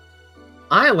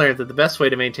 I learned that the best way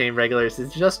to maintain regulars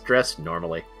is just dress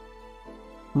normally.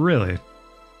 Really?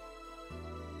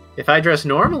 If I dress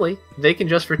normally, they can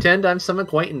just pretend I'm some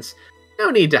acquaintance. No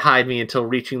need to hide me until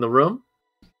reaching the room.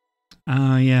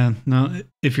 Yeah. No,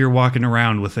 if you're walking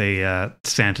around with a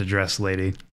Santa dress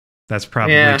lady, that's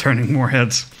probably turning more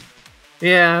heads.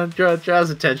 Yeah, draws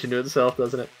attention to itself,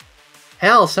 doesn't it?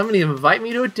 Hell, somebody invite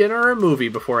me to a dinner or a movie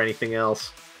before anything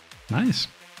else. Nice.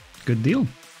 Good deal.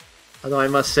 Although I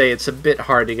must say, it's a bit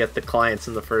hard to get the clients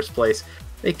in the first place.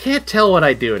 They can't tell what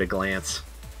I do at a glance.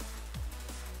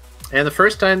 And the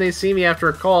first time they see me after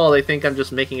a call, they think I'm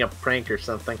just making a prank or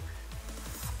something.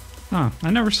 Huh,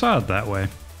 I never saw it that way.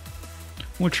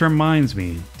 Which reminds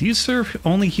me, do you serve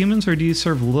only humans or do you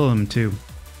serve Lilum too?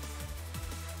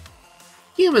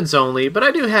 Humans only, but I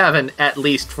do have an at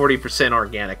least 40%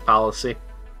 organic policy.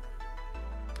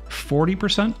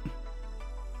 40%?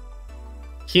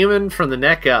 Human from the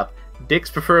neck up.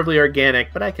 Dick's preferably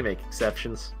organic, but I can make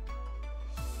exceptions.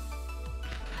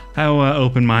 How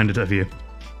open-minded of you.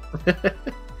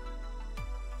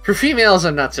 For females,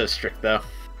 I'm not so strict, though.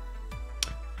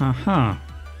 Uh-huh.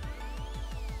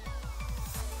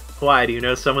 Why? Do you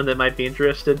know someone that might be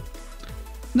interested?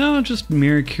 No, just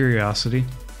mere curiosity.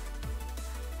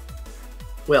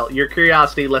 Well, your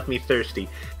curiosity left me thirsty.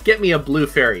 Get me a blue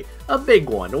fairy. A big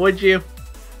one, would you?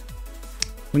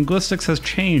 Linguistics has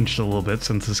changed a little bit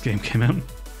since this game came out.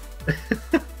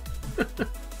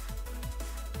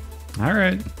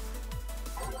 Alright.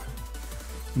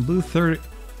 Blue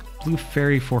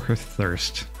fairy for her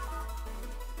thirst.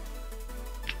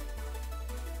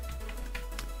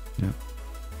 Yeah.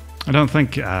 I don't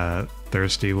think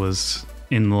thirsty was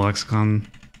in the lexicon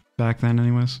back then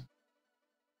anyways.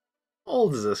 How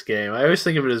old is this game? I always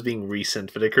think of it as being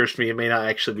recent, but it occurs to me it may not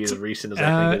actually be as recent as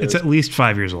I think it is. It's at least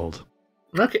 5 years old.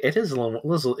 Okay, it is a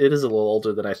little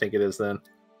older than I think it is then.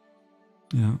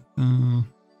 Yeah,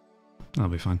 that'll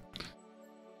be fine.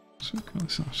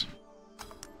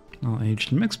 All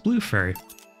aged mixed blue fairy.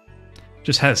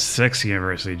 Just has 6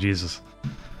 university, Jesus.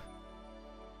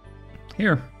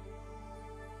 Here.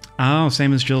 Oh,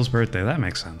 same as Jill's birthday. That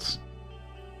makes sense.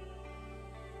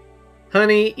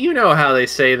 Honey, you know how they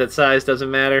say that size doesn't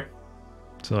matter.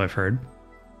 So I've heard.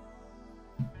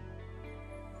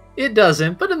 It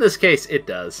doesn't, but in this case, it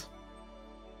does.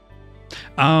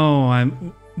 Oh,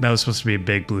 that was supposed to be a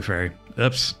big blue fairy.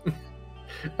 Oops.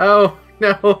 Oh,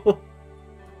 no.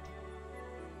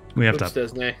 We have to.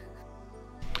 Disney.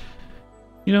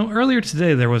 You know, earlier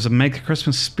today there was a mega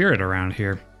Christmas spirit around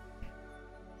here.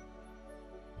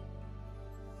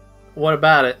 What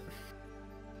about it?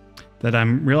 That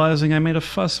I'm realizing I made a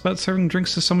fuss about serving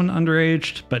drinks to someone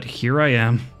underage, but here I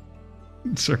am.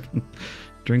 Serving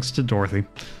drinks to Dorothy,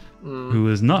 who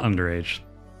is not underage.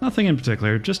 Nothing in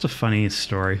particular, just a funny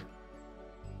story.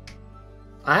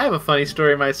 I have a funny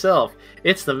story myself.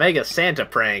 It's the Mega Santa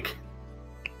prank.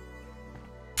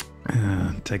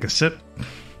 Take a sip.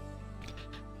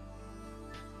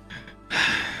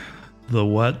 The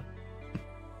what?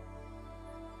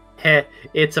 Heh,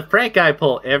 it's a prank I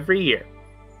pull every year.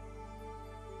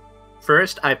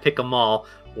 First, I pick a mall,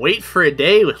 wait for a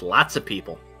day with lots of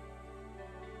people.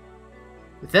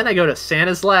 Then I go to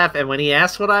Santa's lap, and when he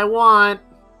asks what I want,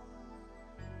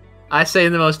 I say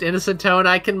in the most innocent tone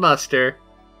I can muster,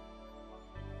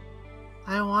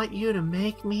 I want you to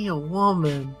make me a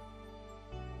woman.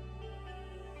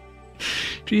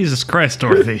 Jesus Christ,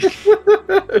 Dorothy.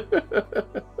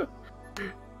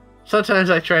 Sometimes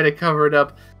I try to cover it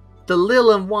up. The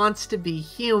Lilum wants to be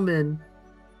human.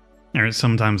 Or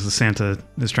sometimes the Santa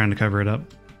is trying to cover it up.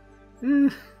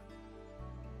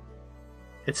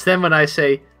 It's then when I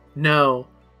say, no,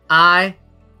 I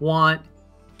want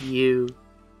you.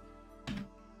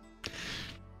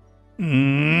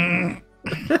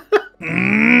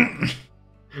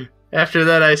 After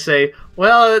that I say,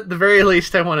 well, at the very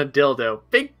least I want a dildo.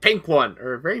 Big pink one,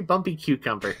 or a very bumpy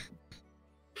cucumber.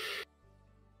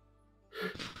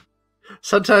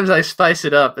 Sometimes I spice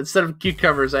it up. Instead of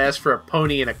cucumbers, I ask for a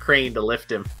pony and a crane to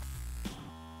lift him.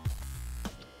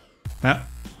 That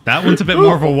one's a bit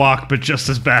more of a walk, but just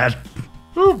as bad.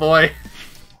 Oh boy.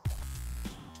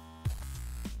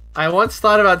 I once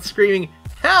thought about screaming,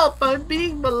 help, I'm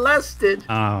being molested.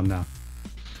 Oh no.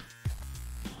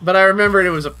 But I remembered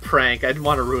it was a prank. I didn't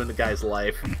want to ruin the guy's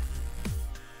life.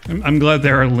 I'm glad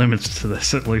there are limits to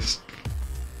this, at least.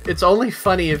 It's only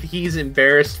funny if he's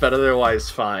embarrassed, but otherwise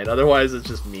fine. Otherwise, it's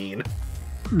just mean.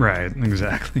 Right,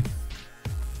 exactly.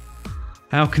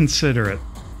 How considerate.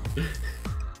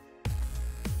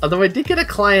 Although I did get a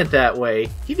client that way.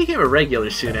 He became a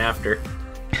regular soon after.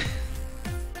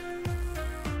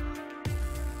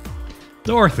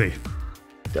 Dorothy.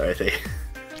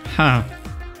 Huh.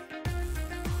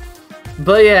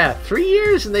 But yeah, 3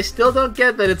 years and they still don't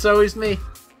get that it's always me.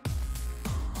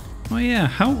 Oh yeah,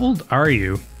 how old are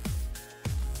you?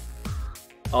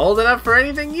 Old enough for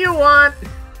anything you want.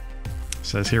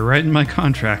 Says here right in my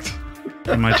contract.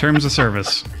 In my terms of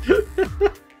service.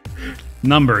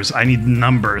 Numbers. I need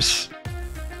numbers.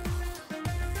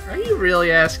 Are you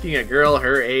really asking a girl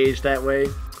her age that way?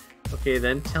 Okay,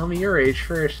 then tell me your age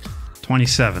first.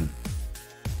 27.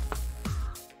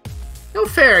 No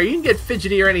fair. You can get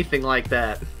fidgety or anything like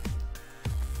that.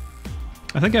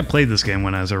 I think I played this game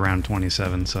when I was around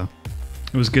 27, so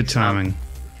it was good timing.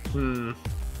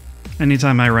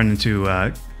 Anytime I run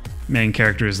into main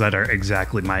characters that are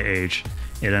exactly my age,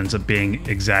 it ends up being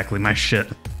exactly my shit.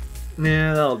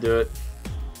 Yeah, that'll do it.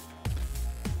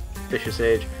 Vicious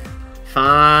age.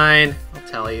 Fine, I'll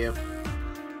tell you.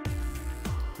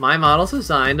 My model's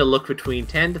designed to look between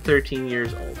 10 to 13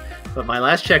 years old, but my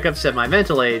last checkup said my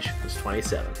mental age was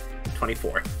 27,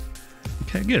 24.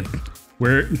 Okay, good.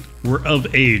 We're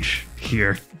of age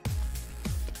here.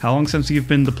 How long since you've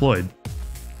been deployed?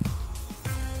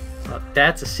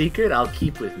 That's a secret I'll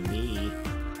keep with me.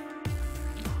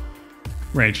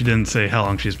 Right, she didn't say how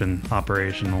long she's been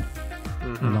operational.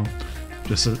 Mm-hmm. You know,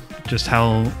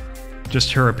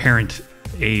 just her apparent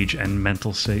age and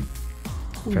mental state.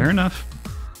 Fair enough.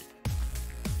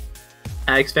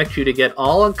 I expect you to get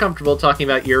all uncomfortable talking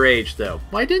about your age, though.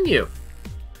 Why didn't you?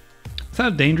 With how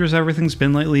dangerous everything's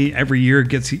been lately, every year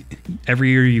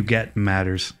you get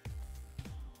matters.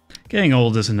 Getting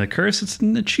old isn't a curse, it's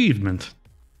an achievement.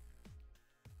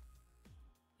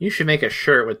 You should make a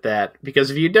shirt with that, because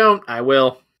if you don't, I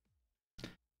will.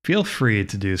 Feel free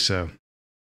to do so.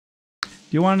 Do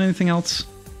you want anything else?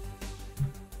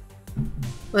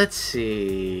 Let's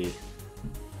see.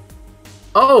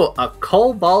 Oh, a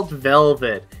cobalt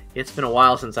velvet. It's been a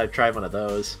while since I've tried one of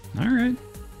those. Alright.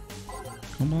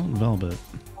 Cobalt velvet.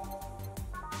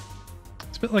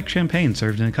 It's a bit like champagne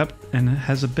served in a cup, and it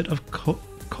has a bit of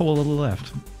cola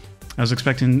left. I was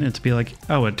expecting it to be like,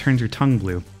 oh, it turns your tongue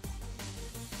blue.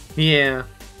 Yeah.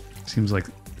 Seems like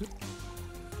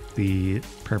the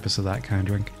purpose of that kind of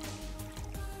drink.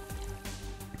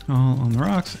 All on the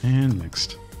rocks and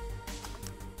mixed.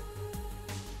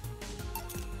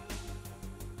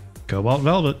 Cobalt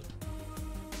velvet.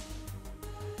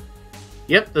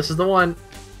 Yep, this is the one.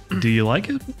 Do you like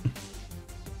it?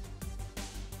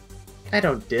 I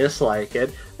don't dislike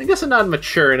it. I guess I'm not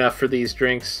mature enough for these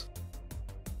drinks.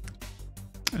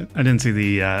 I didn't see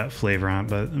the flavor on it,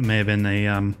 but it may have been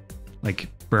a like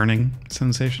burning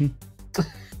sensation.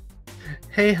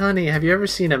 Hey honey, have you ever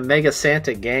seen a Mega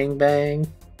Santa gangbang?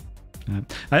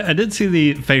 I did see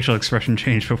the facial expression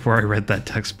change before I read that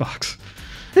text box.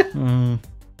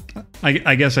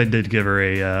 I guess I did give her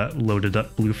a loaded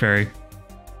up blue fairy.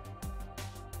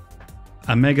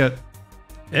 A mega...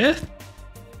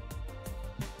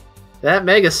 That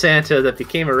Mega Santa that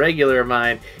became a regular of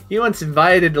mine, he once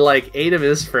invited like 8 of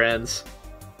his friends.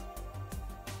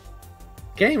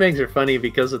 Gangbangs are funny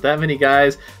because with that many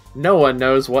guys, no one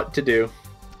knows what to do.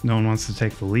 No one wants to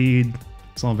take the lead.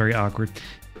 It's all very awkward.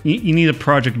 You need a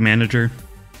project manager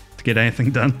to get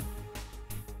anything done.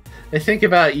 They think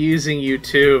about using you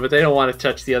too, but they don't want to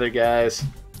touch the other guys.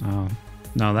 Oh,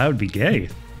 no, that would be gay.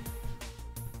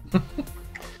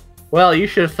 Well, you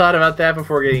should have thought about that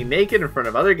before getting naked in front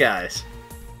of other guys.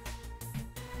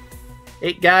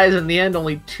 8 guys, in the end,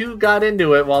 only 2 got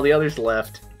into it while the others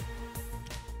left.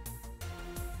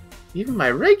 Even my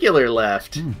regular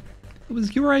left. It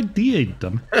was your idea, you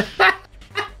dumb.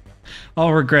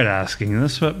 I'll regret asking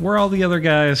this, but were all the other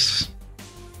guys...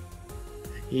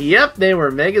 Yep, they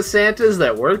were Mega Santas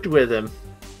that worked with him.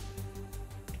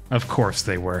 Of course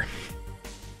they were.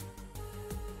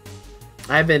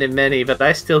 I've been in many, but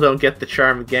I still don't get the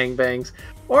charm of gangbangs.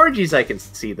 Orgies I can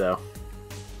see, though.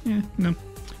 Yeah, no.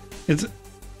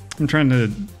 I'm trying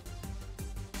to...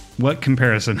 What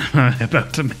comparison am I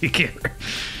about to make here?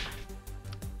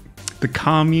 The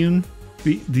commune?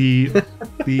 The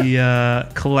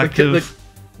collective...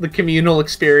 The communal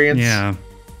experience. Yeah.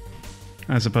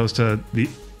 As opposed to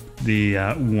the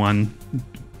one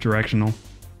directional.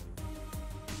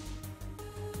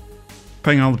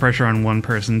 Putting all the pressure on one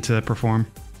person to perform.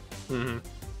 Mm-hmm.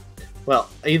 Well,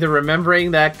 either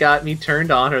remembering that got me turned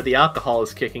on or the alcohol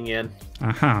is kicking in.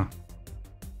 Uh-huh.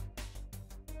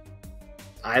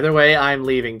 Either way, I'm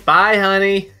leaving. Bye,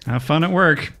 honey. Have fun at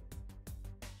work.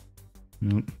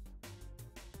 Nope.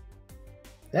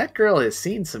 That girl has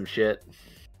seen some shit.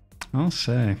 I'll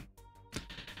say.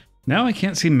 Now I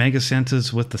can't see Mega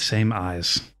Santas with the same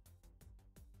eyes.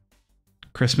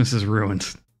 Christmas is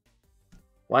ruined.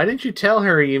 Why didn't you tell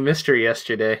her you missed her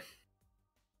yesterday?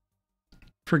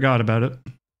 Forgot about it.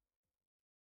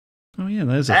 Oh yeah,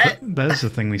 that is the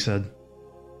thing we said.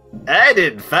 I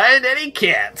didn't find any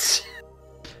cats.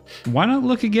 Why not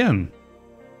look again?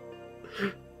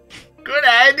 Good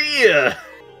idea.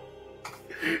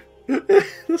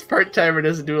 This part-timer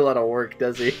doesn't do a lot of work,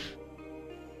 does he?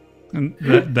 And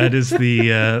that is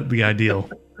the ideal.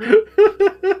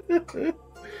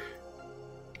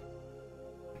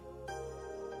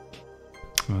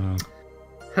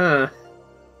 Huh.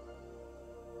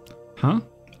 Huh?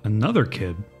 Another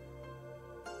kid?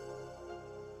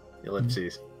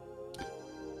 Ellipses.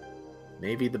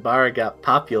 Maybe the bar got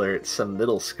popular at some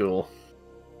middle school.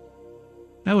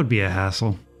 That would be a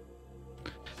hassle.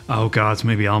 Oh gods,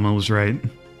 maybe Alma was right.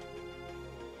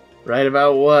 Right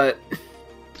about what?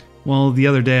 Well, the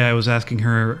other day I was asking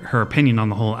her opinion on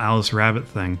the whole Alice Rabbit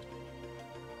thing.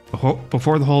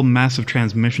 Before the whole massive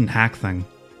transmission hack thing.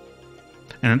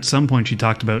 And at some point she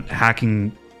talked about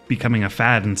hacking becoming a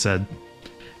fad and said,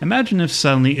 imagine if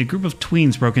suddenly a group of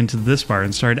tweens broke into this bar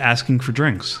and started asking for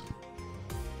drinks.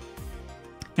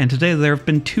 And today there have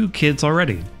been 2 kids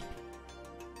already.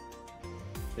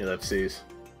 Ellipses.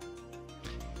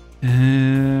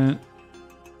 Uh,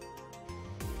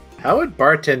 How would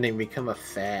bartending become a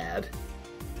fad?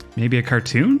 maybe a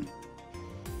cartoon?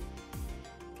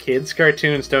 Kids'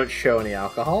 cartoons don't show any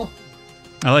alcohol.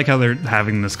 I like how they're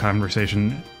having this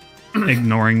conversation,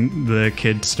 ignoring the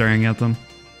kid staring at them.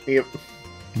 Yep.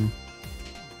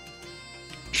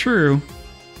 True.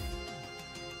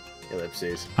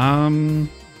 Ellipses.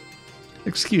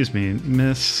 Excuse me,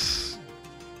 miss.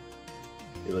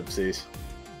 Ellipses.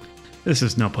 This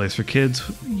is no place for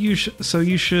kids. You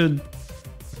should.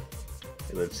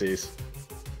 Ellipses.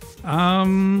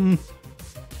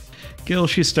 Gil,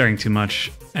 she's staring too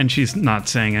much, and she's not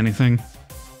saying anything.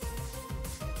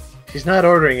 She's not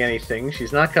ordering anything,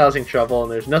 she's not causing trouble,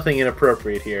 and there's nothing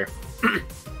inappropriate here.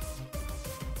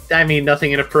 I mean,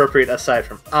 nothing inappropriate aside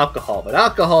from alcohol, but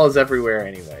alcohol is everywhere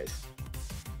anyways.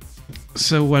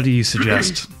 So what do you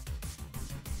suggest?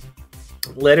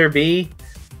 Let her be.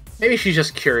 Maybe she's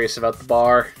just curious about the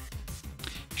bar.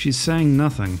 She's saying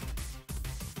nothing.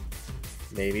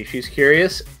 Maybe she's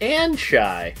curious and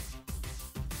shy.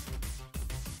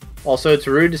 Also, it's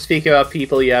rude to speak about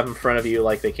people you have in front of you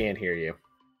like they can't hear you.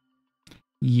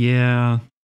 Yeah.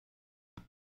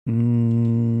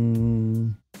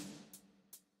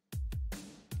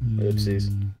 Ellipses.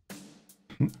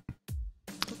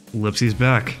 Ellipses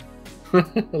back.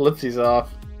 Ellipses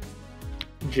off.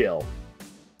 Jill.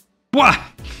 What?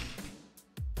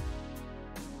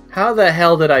 How the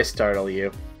hell did I startle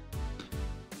you?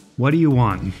 What do you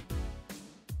want?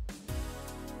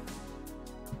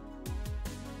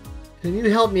 Can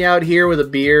you help me out here with a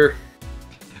beer?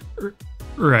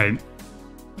 Right.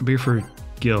 A beer for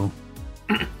Gil.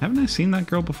 Haven't I seen that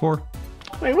girl before?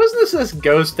 Wait, wasn't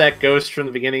this that ghost from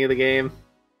the beginning of the game?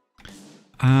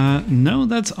 No,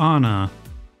 that's Anna.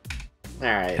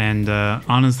 Alright. And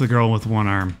Anna's the girl with one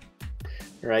arm.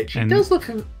 Right, she and does look...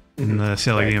 in the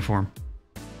sailor Right. uniform.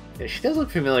 Yeah, she does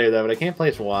look familiar, though, but I can't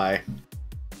place why.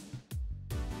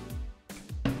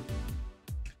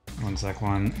 One sec,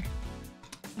 one.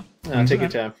 Take your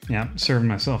time. Yeah, serving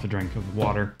myself a drink of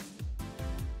water.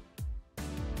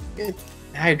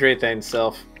 Hydrate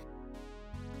thyself.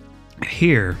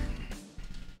 Here.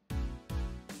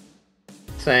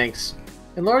 Thanks.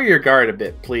 And lower your guard a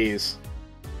bit, please.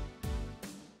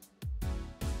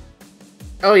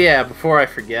 Oh yeah, before I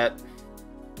forget.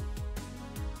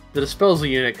 The disposal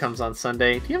unit comes on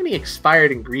Sunday. Do you have any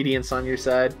expired ingredients on your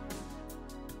side?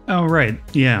 Oh, right.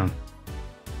 Yeah.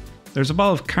 There's a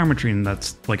bottle of Carmetrine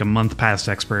that's like a month past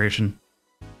expiration.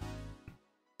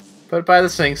 Put it by the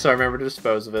sink so I remember to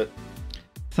dispose of it.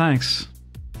 Thanks.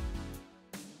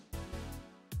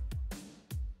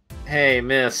 Hey,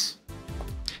 miss.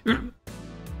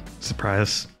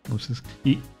 Surprise.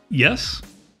 Yes?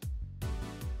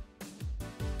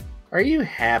 Are you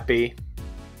happy?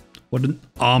 What an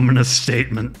ominous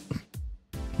statement.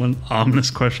 What an ominous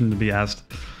question to be asked.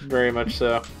 Very much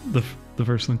so. The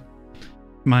first thing.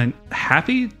 Am I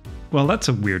happy? Well, that's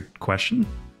a weird question.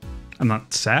 I'm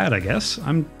not sad, I guess.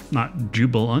 I'm not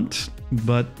jubilant,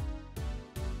 but...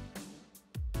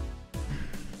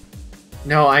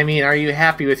 No, I mean, are you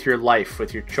happy with your life,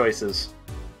 with your choices?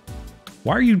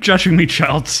 Why are you judging me,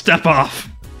 child? Step off!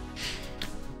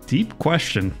 Deep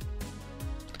question.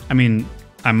 I mean,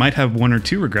 I might have one or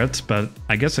two regrets, but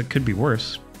I guess it could be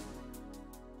worse.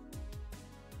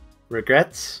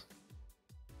 Regrets?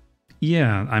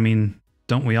 Yeah, I mean,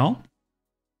 don't we all?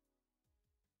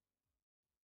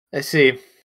 I see.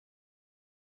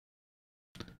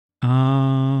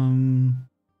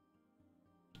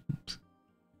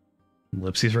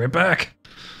 Ellipses right back.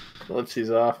 Ellipses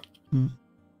off.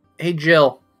 Hey,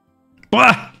 Jill.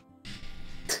 What?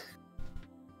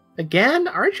 Again?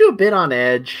 Aren't you a bit on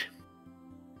edge?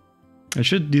 I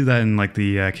should do that in like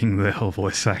the King of the Hill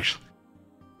voice, actually.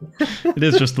 It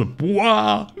is just the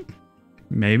wah.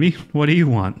 Maybe. What do you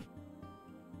want?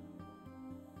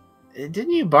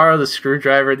 Didn't you borrow the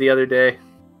screwdriver the other day?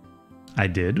 I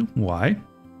did. Why?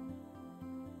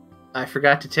 I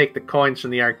forgot to take the coins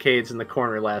from the arcades in the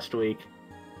corner last week.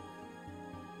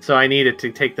 So I needed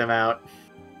to take them out.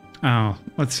 Oh,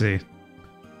 let's see.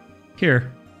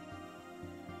 Here.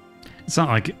 It's not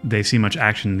like they see much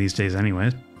action these days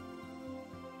anyway.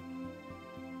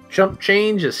 Chump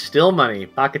change is still money.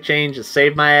 Pocket change has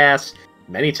saved my ass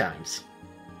many times.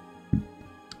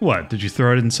 What, did you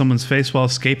throw it in someone's face while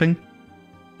escaping?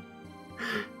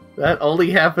 That only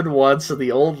happened once, and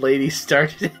the old lady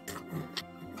started it.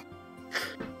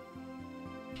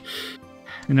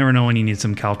 You never know when you need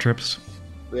some caltrips.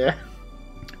 Yeah.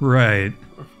 Right.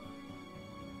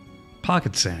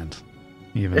 Pocket sand,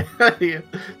 even. Yeah,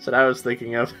 that's what I was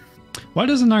thinking of. Why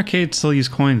does an arcade still use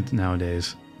coins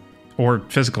nowadays? or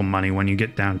physical money when you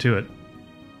get down to it.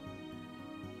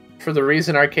 For the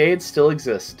reason arcades still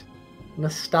exist.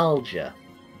 Nostalgia.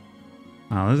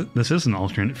 Oh, this is an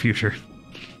alternate future.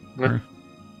 Or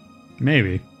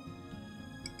maybe.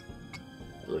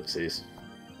 Ellipses.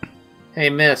 Hey,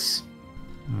 miss.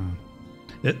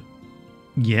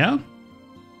 Yeah?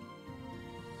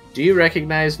 Do you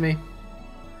recognize me?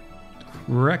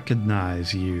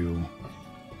 Recognize you.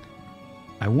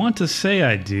 I want to say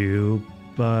I do,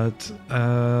 but,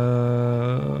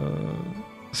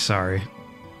 sorry.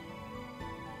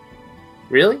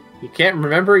 Really? You can't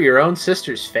remember your own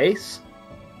sister's face?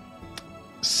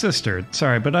 Sister.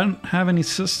 Sorry, but I don't have any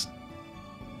sister.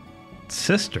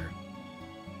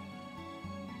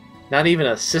 Not even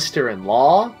a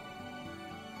sister-in-law?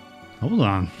 Hold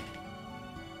on.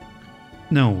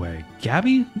 No way.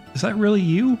 Gabby? Is that really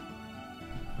you?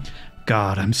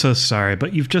 God, I'm so sorry,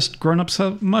 but you've just grown up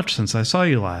so much since I saw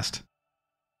you last.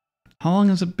 How long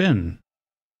has it been?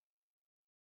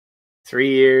 3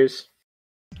 years.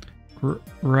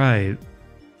 Right.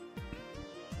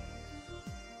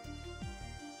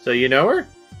 So you know her?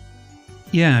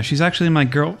 Yeah, she's actually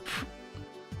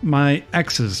my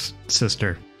ex's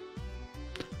sister.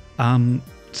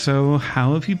 So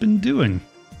how have you been doing?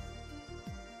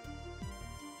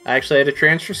 I actually had to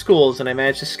transfer schools, and I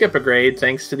managed to skip a grade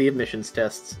thanks to the admissions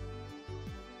tests.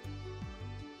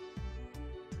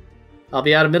 I'll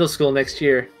be out of middle school next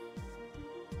year.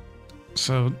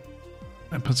 So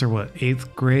that puts her, what,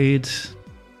 8th grade?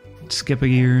 Skip a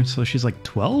year, so she's like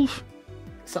 12?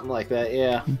 Something like that,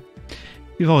 yeah.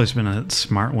 You've always been a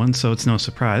smart one, so it's no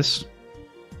surprise.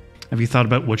 Have you thought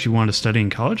about what you want to study in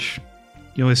college?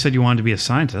 You always said you wanted to be a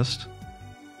scientist.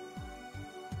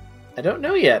 I don't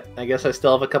know yet. I guess I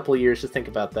still have a couple of years to think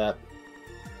about that.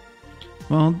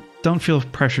 Well, don't feel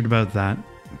pressured about that.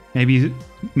 Maybe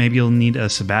you'll need a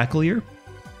sabbatical year?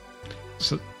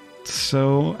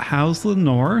 So how's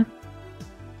Lenore?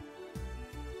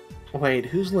 Wait,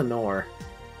 who's Lenore?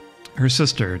 Her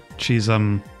sister. She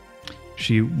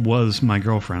was my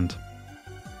girlfriend.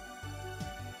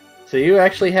 So you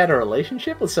actually had a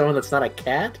relationship with someone that's not a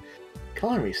cat?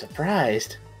 Calling me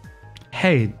surprised.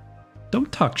 Hey,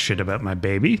 don't talk shit about my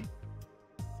baby.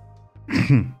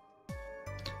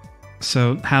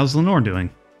 So, how's Lenore doing?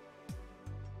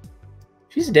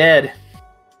 She's dead.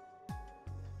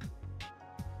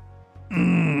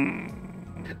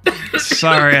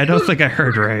 Sorry, I don't think I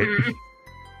heard right.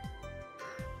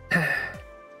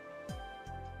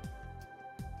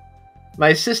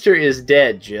 My sister is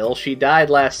dead, Jill. She died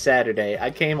last Saturday.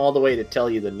 I came all the way to tell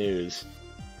you the news.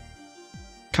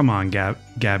 Come on,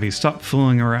 Gabby, stop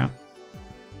fooling around.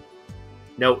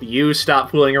 No, you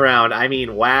stop fooling around. I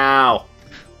mean, wow.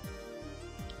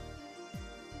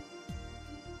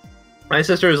 My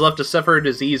sister was left to suffer a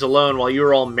disease alone while you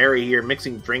were all merry here,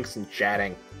 mixing drinks and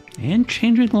chatting. And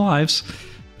changing lives.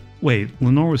 Wait,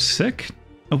 Lenore was sick?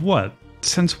 Of what?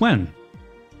 Since when?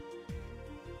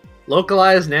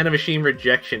 Localized nanomachine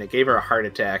rejection. It gave her a heart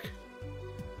attack.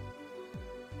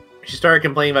 She started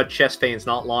complaining about chest pains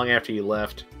not long after you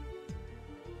left.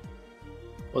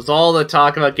 Was all the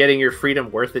talk about getting your freedom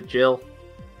worth it, Jill?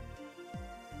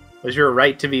 Was your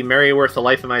right to be merry worth the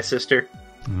life of my sister?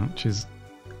 Oh, she's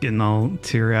getting all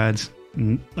teary-eyed.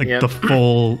 Like Yep. the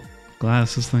full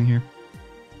glasses thing here.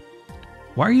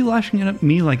 Why are you lashing at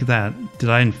me like that? Did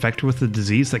I infect her with the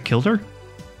disease that killed her?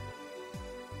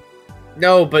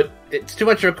 No, but it's too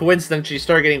much of a coincidence she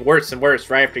started getting worse and worse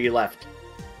right after you left.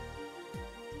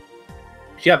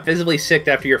 She got visibly sick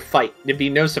after your fight. It'd be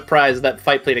no surprise that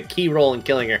fight played a key role in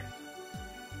killing her.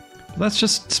 That's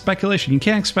just speculation. You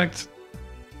can't expect...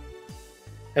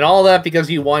 And all that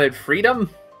because you wanted freedom?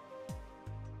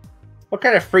 What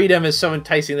kind of freedom is so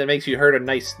enticing that makes you hurt a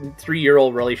nice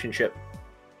 3-year-old relationship?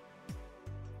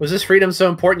 Was this freedom so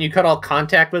important you cut all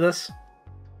contact with us?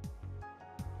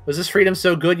 Was this freedom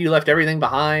so good you left everything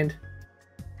behind?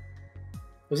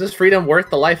 Was this freedom worth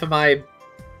the life of my...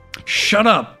 Shut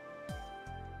up!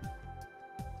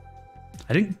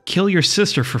 I didn't kill your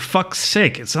sister, for fuck's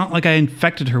sake. It's not like I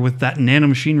infected her with that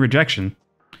nanomachine rejection.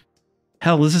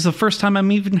 Hell, this is the first time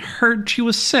I'm even heard she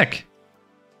was sick.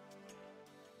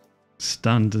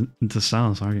 Stunned into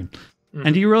silence, arguing.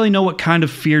 And do you really know what kind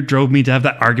of fear drove me to have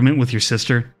that argument with your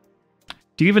sister?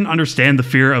 Do you even understand the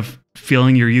fear of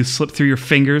feeling your youth slip through your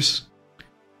fingers?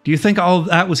 Do you think all of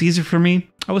that was easy for me?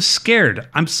 I was scared.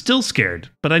 I'm still scared,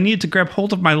 but I needed to grab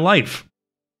hold of my life.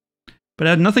 But it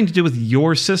had nothing to do with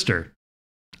your sister.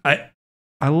 I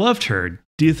loved her.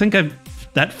 Do you think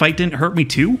that fight didn't hurt me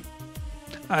too?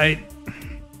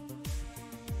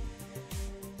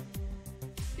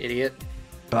 Idiot.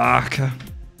 Baka.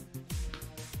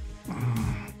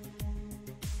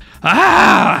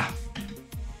 Ah!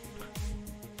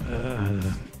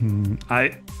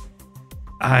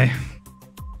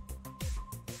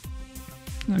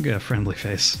 I'll get a friendly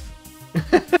face.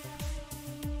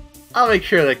 I'll make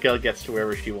sure that girl gets to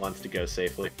wherever she wants to go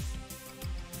safely.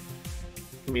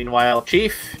 Meanwhile,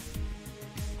 Chief...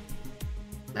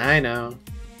 I know.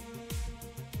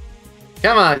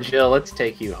 Come on, Jill, let's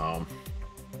take you home.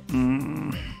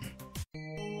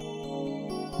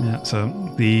 Yeah,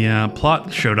 so the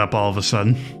plot showed up all of a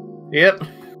sudden. Yep.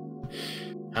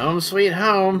 Home sweet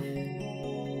home.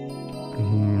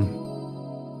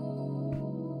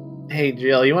 Hey,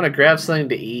 Jill, you want to grab something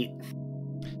to eat?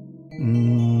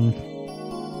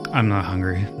 I'm not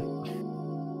hungry.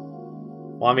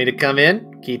 Want me to come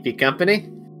in? Keep you company?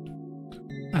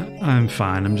 I'm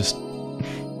fine. I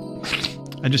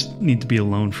just need to be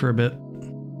alone for a bit.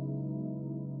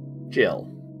 Jill.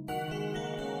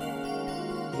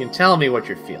 You can tell me what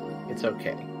you're feeling. It's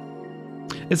okay.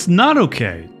 It's not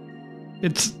okay.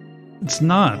 It's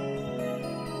not.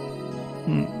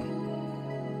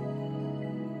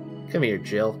 Come here,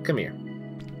 Jill. Come here.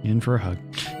 In for a hug.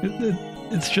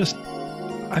 It's just...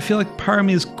 I feel like part of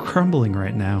me is crumbling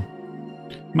right now.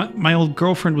 My old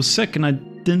girlfriend was sick and I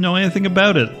didn't know anything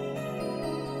about it.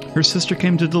 Her sister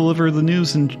came to deliver the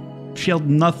news and she held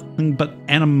nothing but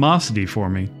animosity for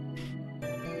me.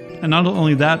 And not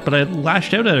only that, but I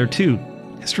lashed out at her too.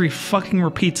 History fucking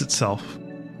repeats itself.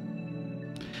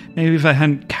 Maybe if I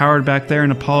hadn't cowered back there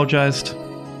and apologized.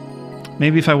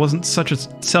 Maybe if I wasn't such a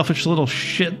selfish little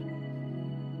shit.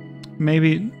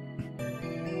 Maybe...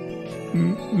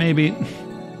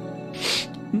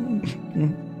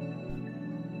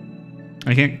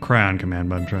 I can't cry on command,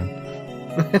 but I'm trying.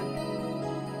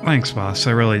 Thanks, boss.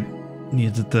 I really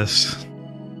needed this.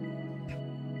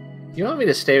 You want me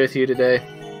to stay with you today?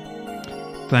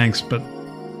 Thanks, but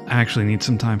I actually need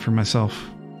some time for myself.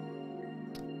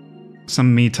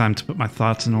 Some me time to put my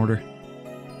thoughts in order.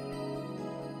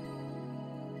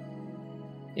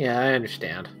 Yeah, I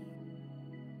understand.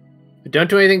 But don't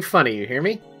do anything funny, you hear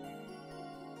me?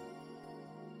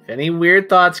 If any weird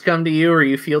thoughts come to you or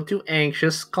you feel too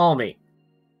anxious, call me.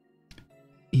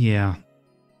 Yeah.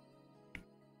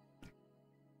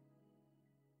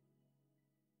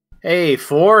 Hey,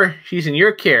 4, she's in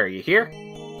your care, you hear?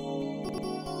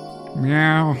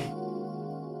 Meow.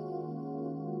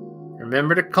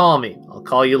 Remember to call me. I'll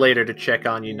call you later to check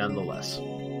on you nonetheless.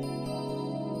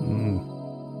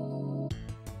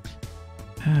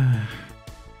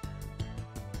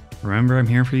 Remember, I'm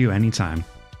here for you anytime.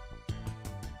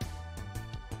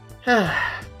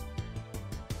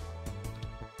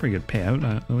 Pretty good payout,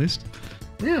 at least.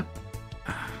 Yeah.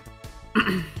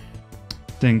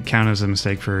 Didn't count as a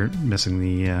mistake for missing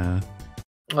the.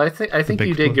 Well, I think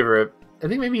you did give her a. I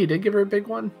think maybe you did give her a big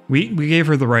one. We gave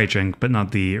her the right drink, but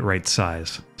not the right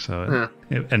size, so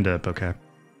it ended up okay.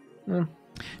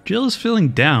 Jill is feeling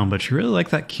down, but she really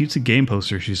liked that cutesy game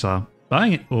poster she saw.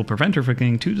 Buying it will prevent her from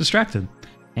getting too distracted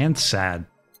and sad.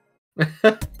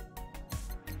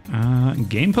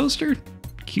 Game poster?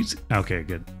 Cute. Okay,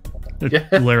 good.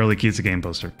 It's literally cutesy game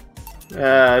poster.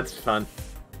 It's fun.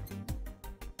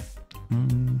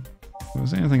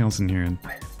 Was there anything else in here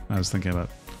I was thinking about?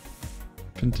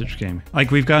 Vintage game.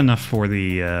 Like, we've got enough for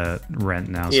the rent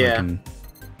now, so I can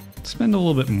spend a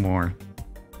little bit more.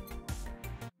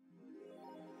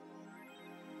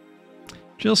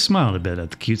 Jill smiled a bit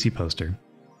at the cutesy poster.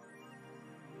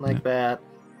 Like that.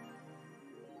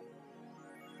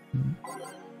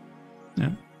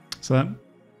 Yeah. So that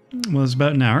was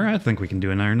about an hour. I think we can do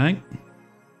another night.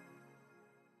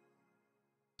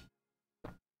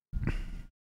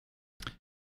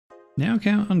 Now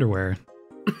count underwear.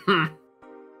 No,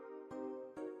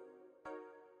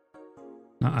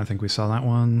 I think we saw that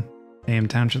one. AM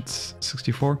Townships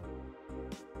 64.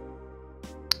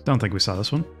 Don't think we saw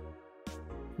this one.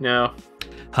 No.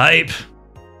 Hype!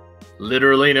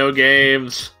 Literally no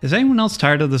games. Is anyone else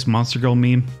tired of this Monster Girl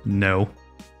meme? No.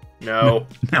 No.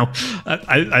 No.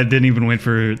 I didn't even wait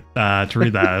for to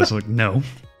read that. I was like, no.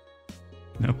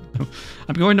 No.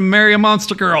 I'm going to marry a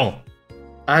Monster Girl!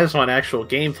 I just want actual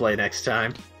gameplay next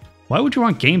time. Why would you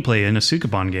want gameplay in a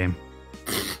Sukeban game?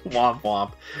 Womp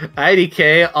womp.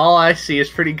 IDK, all I see is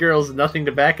pretty girls and nothing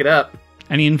to back it up.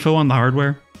 Any info on the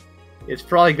hardware? It's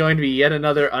probably going to be yet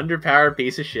another underpowered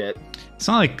piece of shit. It's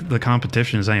not like the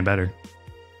competition is any better.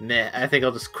 Nah, I think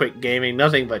I'll just quit gaming.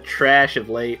 Nothing but trash of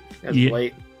late.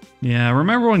 Late. Yeah,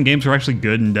 remember when games were actually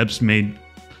good and devs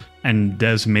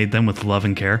made them with love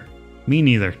and care? Me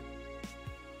neither.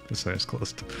 This is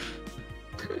closed.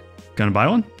 Gonna buy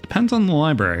one? Depends on the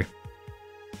library.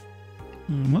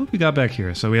 What have we got back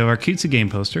here? So we have our cutesy game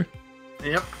poster.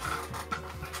 Yep.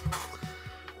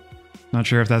 Not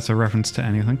sure if that's a reference to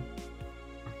anything.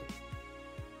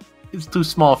 It's too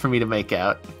small for me to make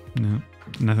out. No.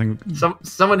 Nothing.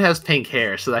 Someone has pink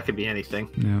hair, so that could be anything.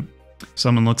 Yeah.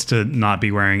 Someone looks to not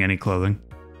be wearing any clothing.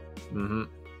 Mm-hmm.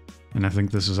 And I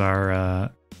think this is our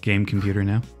game computer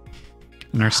now.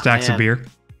 And our stacks of beer.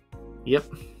 Yep.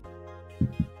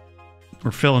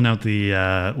 We're filling out the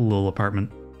little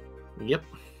apartment. Yep.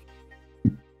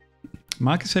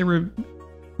 Makase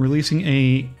releasing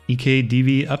a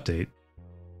EKDV update.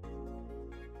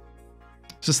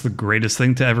 Is this the greatest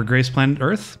thing to ever grace planet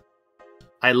Earth?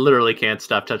 I literally can't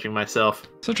stop touching myself.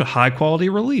 Such a high quality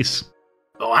release.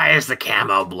 Why is the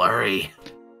camo blurry?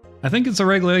 I think it's a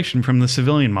regulation from the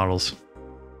civilian models.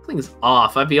 Something's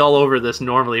off. I'd be all over this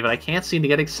normally, but I can't seem to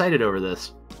get excited over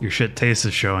this. Your shit taste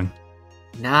is showing.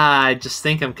 Nah, I just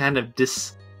think I'm kind of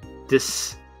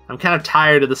I'm kind of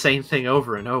tired of the same thing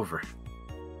over and over.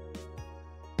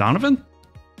 Donovan?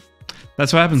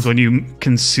 That's what happens when you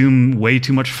consume way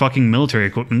too much fucking military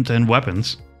equipment and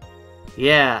weapons.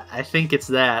 Yeah, I think it's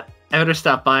that. I better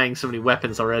stop buying so many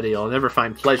weapons already. I'll never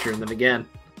find pleasure in them again.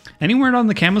 Any word on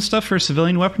the camo stuff for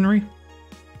civilian weaponry?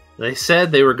 They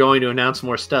said they were going to announce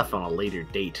more stuff on a later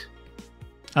date.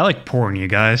 I like porn, you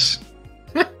guys.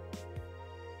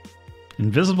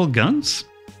 Invisible guns?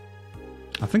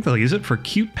 I think they'll use it for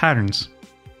cute patterns.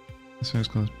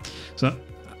 So,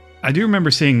 I do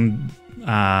remember seeing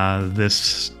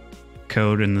this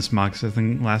code in this mock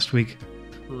thing last week.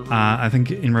 Mm-hmm. I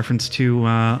think in reference to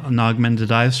an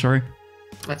augmented eye story.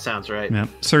 That sounds right. Yeah,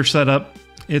 search that up.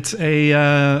 It's a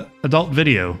adult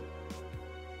video.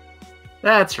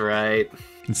 That's right.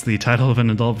 It's the title of an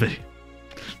adult video.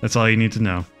 That's all you need to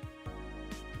know.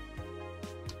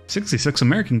 66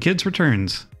 American Kids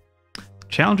returns.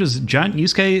 Challenges Giant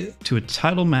Yusuke to a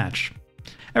title match.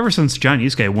 Ever since Giant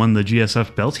Yusuke won the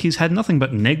GSF belt, he's had nothing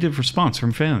but negative response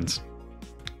from fans.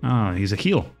 Oh, he's a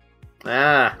heel.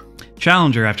 Ah.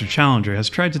 Challenger after challenger has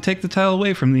tried to take the title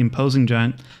away from the imposing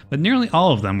giant, but nearly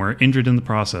all of them were injured in the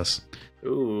process.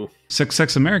 Ooh.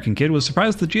 66 American Kid was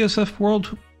surprised the GSS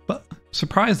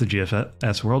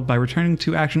world by returning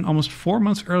to action almost 4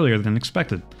 months earlier than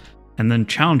expected, and then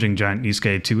challenging Giant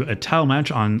Yusuke to a title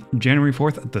match on January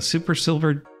 4th at the Super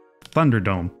Silver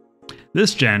Thunderdome.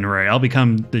 This January, I'll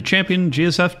become the champion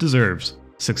GSF deserves,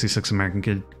 66 American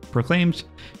Kid proclaimed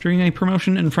during a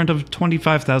promotion in front of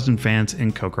 25,000 fans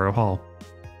in Kokoro Hall.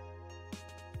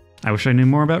 I wish I knew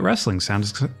more about wrestling.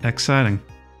 Sounds exciting.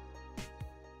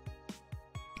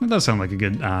 That does sound like a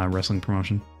good wrestling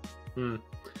promotion.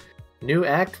 New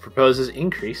act proposes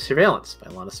increased surveillance by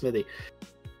Lana Smithy.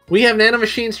 We have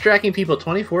nanomachines tracking people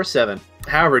 24/7.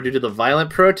 However, due to the violent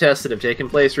protests that have taken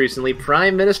place recently,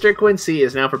 Prime Minister Quincy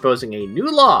is now proposing a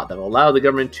new law that will allow the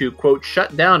government to, quote,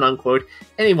 shut down, unquote,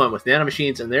 anyone with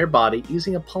nanomachines in their body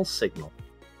using a pulse signal.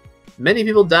 Many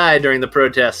people died during the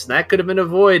protests, and that could have been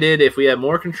avoided if we had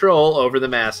more control over the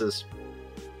masses.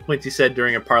 Quincy said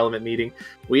during a parliament meeting,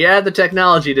 "We had the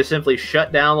technology to simply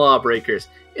shut down lawbreakers.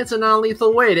 It's a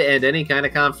non-lethal way to end any kind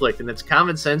of conflict, and it's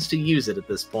common sense to use it at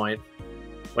this point."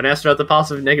 When asked about the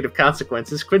possible negative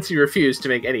consequences, Quincy refused to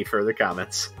make any further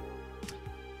comments.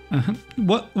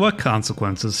 What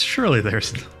consequences? Surely there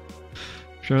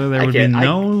would be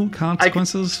no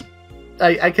consequences.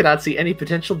 I cannot see any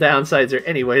potential downsides or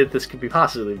any way that this could be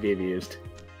possibly be abused.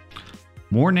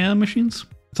 More nanomachines?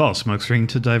 It's all a smokescreen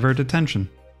to divert attention.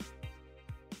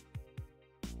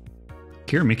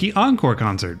 Kiramiki Encore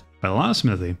Concert by Lana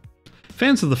Smithy.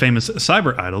 Fans of the famous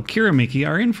cyber idol Kiramiki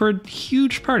are in for a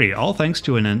huge party, all thanks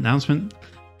to an announcement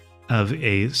of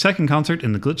a second concert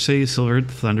in the Glitch City Silver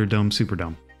Thunderdome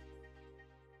Superdome.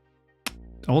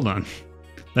 Hold on.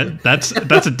 That's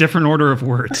a different order of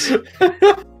words.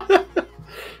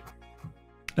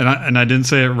 And I didn't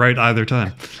say it right either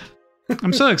time.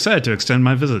 I'm so excited to extend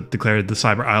my visit, declared the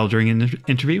cyber idol during an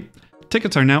interview.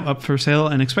 Tickets are now up for sale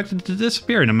and expected to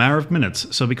disappear in a matter of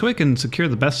minutes, so be quick and secure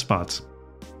the best spots.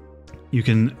 You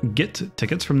can get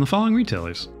tickets from the following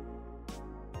retailers: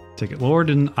 Ticket Lord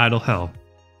and Idle Hell.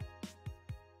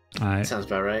 Sounds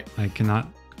about right. I cannot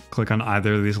click on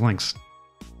either of these links.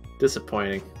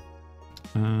 Disappointing.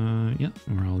 Yeah,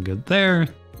 we're all good there.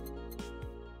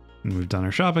 And we've done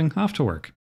our shopping. Off to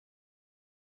work.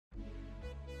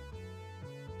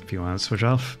 If you want to switch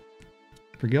off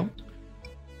for Gil.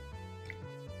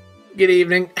 Good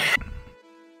evening.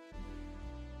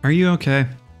 Are you okay?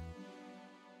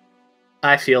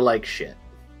 I feel like shit.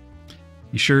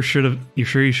 You sure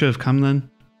you should have come then?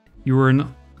 You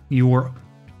were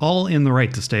all in the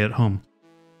right to stay at home.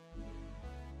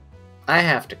 I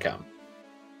have to come.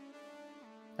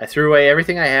 I threw away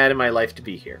everything I had in my life to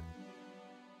be here.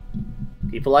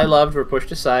 People I loved were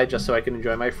pushed aside just so I could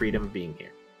enjoy my freedom of being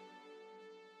here.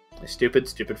 My stupid,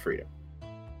 stupid freedom.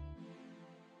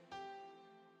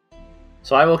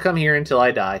 So I will come here until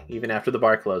I die, even after the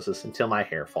bar closes, until my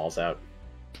hair falls out.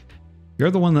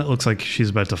 You're the one that looks like she's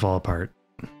about to fall apart.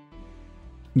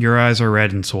 Your eyes are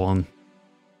red and swollen.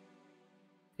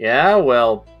 Yeah,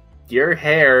 well, your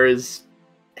hair is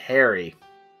hairy.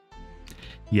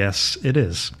 Yes, it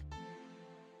is.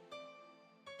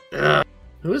 Ugh.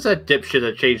 Who was that dipshit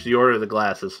that changed the order of the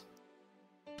glasses?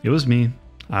 It was me.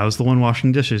 I was the one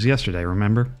washing dishes yesterday,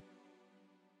 remember?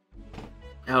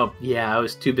 Oh, yeah, I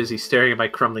was too busy staring at my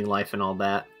crumbling life and all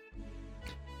that.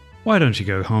 Why don't you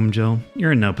go home, Jill?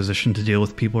 You're in no position to deal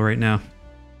with people right now.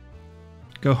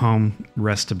 Go home,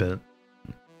 rest a bit.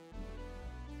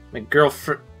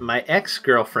 My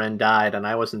ex-girlfriend died, and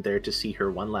I wasn't there to see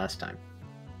her one last time.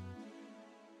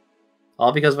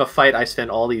 All because of a fight I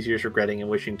spent all these years regretting and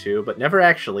wishing to, but never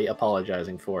actually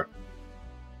apologizing for.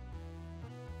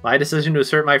 My decision to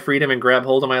assert my freedom and grab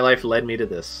hold of my life led me to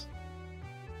this.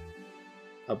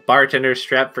 A bartender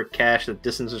strapped for cash that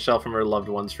distanced herself from her loved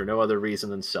ones for no other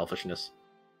reason than selfishness.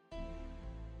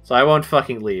 So I won't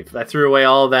fucking leave. I threw away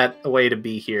all that away to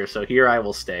be here, so here I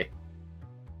will stay.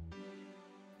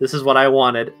 This is what I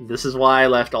wanted. This is why I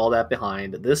left all that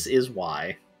behind. This is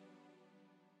why.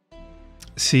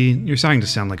 See, you're starting to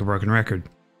sound like a broken record.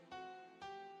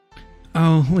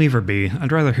 Oh, leave her be.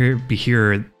 I'd rather be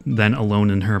here than alone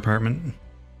in her apartment.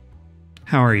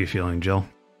 How are you feeling, Jill?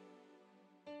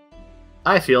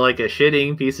 I feel like a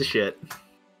shitting piece of shit.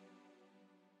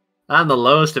 I'm the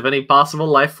lowest of any possible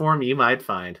life form you might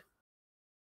find.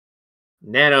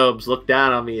 Nanobes look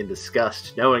down on me in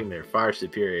disgust, knowing they're far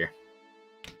superior.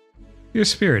 You're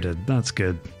spirited. That's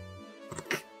good.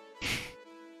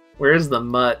 Where's the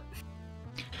mutt?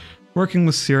 Working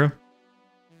with Sierra.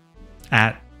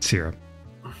 At Sierra.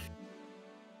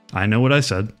 I know what I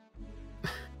said.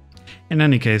 In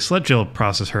any case, let Jill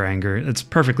process her anger. It's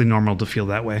perfectly normal to feel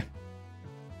that way.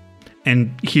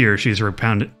 And here, she's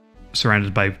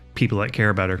surrounded by people that care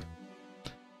about her.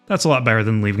 That's a lot better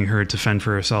than leaving her to fend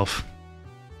for herself.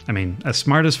 I mean, as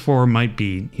smart as 4 might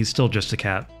be, he's still just a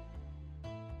cat.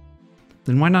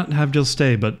 Then why not have Jill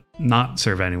stay, but not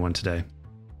serve anyone today?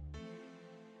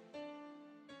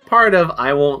 Part of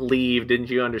I won't leave, didn't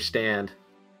you understand?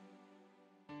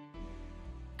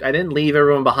 I didn't leave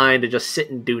everyone behind to just sit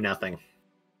and do nothing.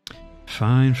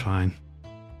 Fine, fine.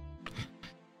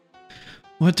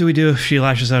 What do we do if she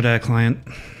lashes out at a client?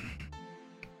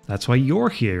 That's why you're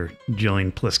here,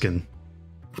 Jillian Pliskin.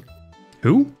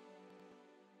 Who?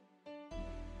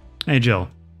 Hey, Jill.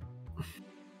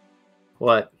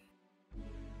 What?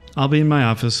 I'll be in my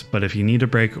office, but if you need a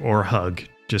break or a hug,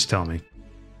 just tell me.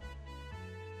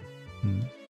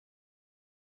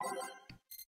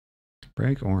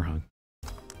 Break or hug?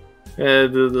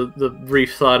 The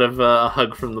brief thought of a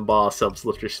hug from the boss helps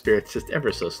lift your spirits just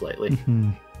ever so slightly.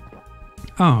 Mm-hmm.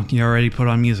 Oh, you already put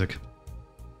on music.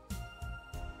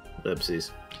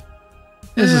 Oopsies.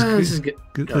 This is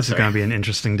going to be an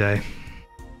interesting day.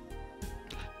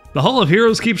 The Hall of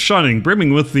Heroes keeps shining,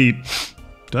 brimming with the...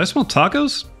 Do I smell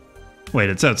tacos? Wait,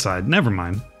 it's outside. Never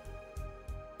mind.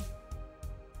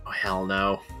 Oh, hell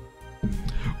no.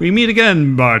 We meet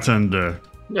again, bartender.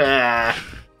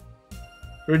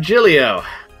 Virgilio,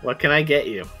 what can I get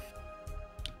you?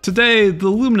 Today, the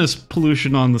luminous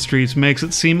pollution on the streets makes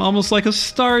it seem almost like a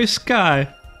starry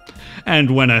sky.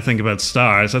 And when I think about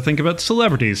stars, I think about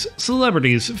celebrities.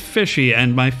 Celebrities, fishy,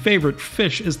 and my favorite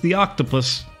fish is the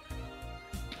octopus.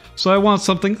 So I want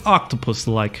something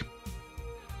octopus-like.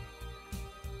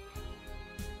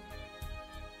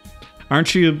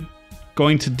 Aren't you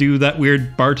going to do that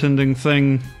weird bartending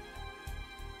thing?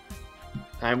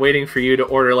 I'm waiting for you to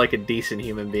order like a decent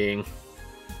human being.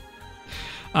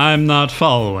 I'm not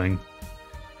following.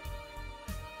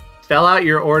 Spell out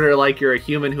your order like you're a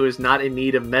human who is not in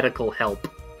need of medical help.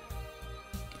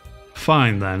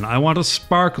 Fine then, I want a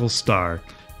sparkle star.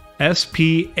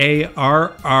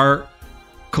 S-P-A-R-R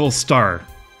star.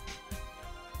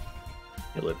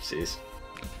 Ellipses.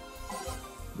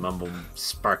 Mumble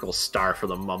sparkle star for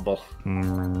the mumble.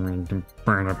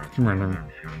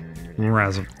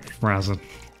 Razza.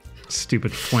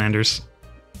 Stupid Flanders.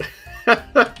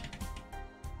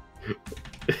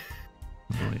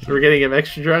 So we're getting him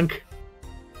extra drunk?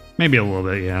 Maybe a little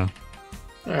bit, yeah.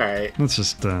 Alright. Let's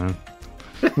just,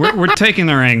 we're taking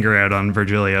our anger out on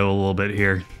Virgilio a little bit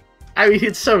here. I mean,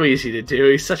 it's so easy to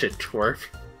do. He's such a twerp.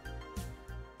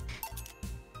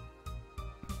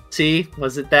 See?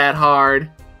 Was it that hard?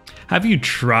 Have you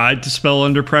tried to spell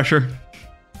under pressure?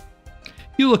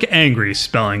 You look angry,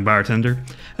 spelling bartender.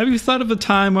 Have you thought of a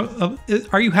time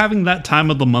are you having that time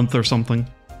of the month or something?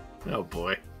 Oh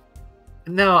boy.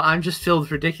 No, I'm just filled with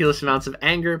ridiculous amounts of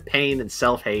anger, pain, and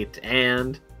self-hate,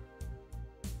 and...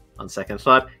 On second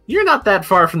thought, you're not that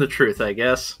far from the truth, I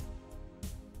guess.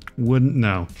 Wouldn't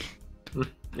know.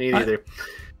 Me neither.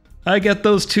 I get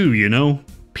those too, you know?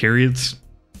 Periods.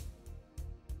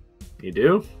 You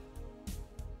do?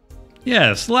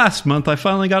 Yes, last month I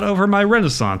finally got over my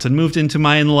Renaissance and moved into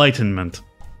my Enlightenment.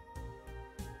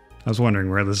 I was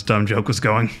wondering where this dumb joke was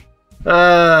going.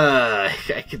 I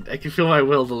can feel my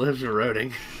will to live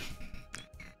eroding.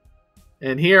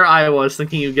 And here I was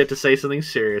thinking you'd get to say something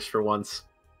serious for once.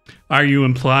 Are you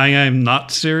implying I'm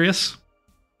not serious?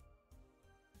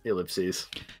 Ellipses.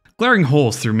 Glaring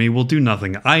holes through me will do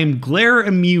nothing. I am glare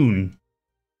immune.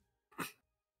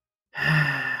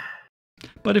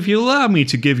 But if you allow me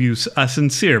to give you a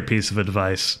sincere piece of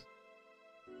advice...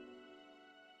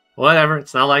 Whatever,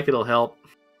 it's not like it'll help.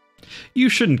 You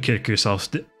shouldn't kick yourself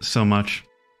so much.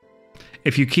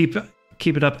 If you keep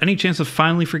it up, any chance of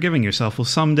finally forgiving yourself will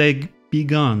someday be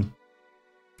gone.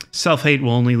 Self-hate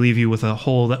will only leave you with a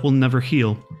hole that will never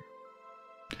heal.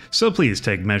 So please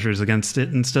take measures against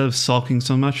it instead of sulking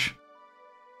so much.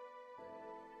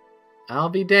 I'll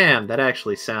be damned, that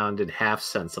actually sounded half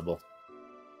sensible.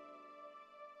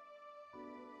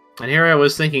 And here I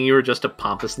was thinking you were just a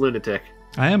pompous lunatic.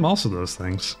 I am also those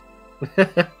things.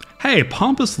 Hey,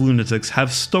 pompous lunatics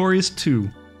have stories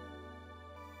too.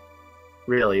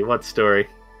 Really? What story?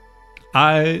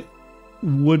 I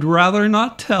would rather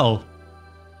not tell.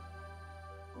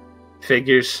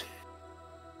 Figures.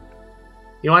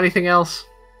 You want anything else?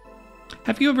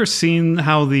 Have you ever seen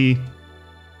how the...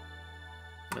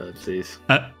 Ellipses.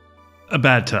 A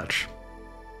bad touch.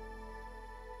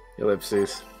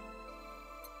 Ellipses.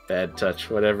 Bad touch,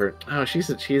 whatever. Oh, she's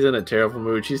in a terrible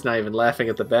mood. She's not even laughing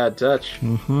at the bad touch.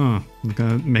 I'm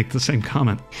gonna make the same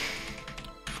comment.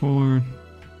 You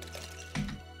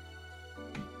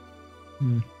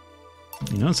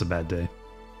know it's a bad day.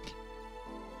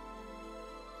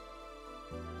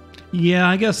 Yeah,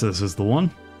 I guess this is the one.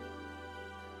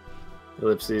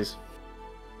 Ellipses.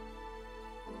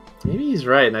 Maybe he's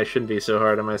right and I shouldn't be so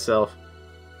hard on myself.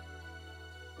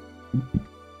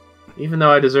 Even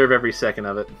though I deserve every second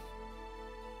of it.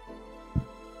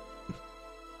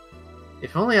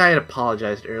 If only I had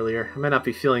apologized earlier, I might not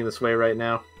be feeling this way right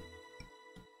now.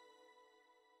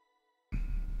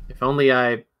 If only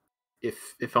I...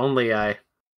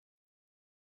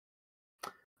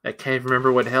 I can't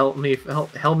remember what held me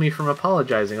from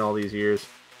apologizing all these years.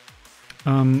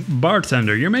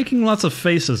 Bartender, you're making lots of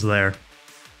faces there.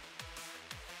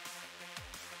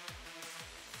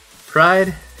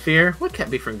 Pride? Fear? What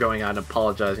kept me from going out and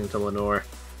apologizing to Lenore?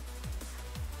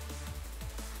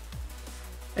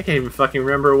 I can't even fucking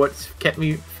remember what kept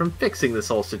me from fixing this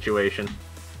whole situation.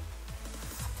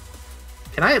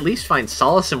 Can I at least find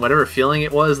solace in whatever feeling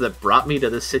it was that brought me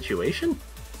to this situation?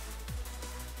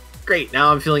 Great,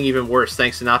 now I'm feeling even worse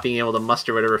thanks to not being able to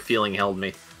muster whatever feeling held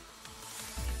me.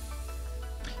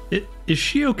 Is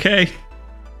she okay?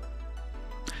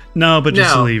 No, but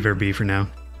just leave her be for now.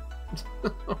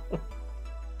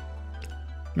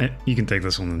 You can take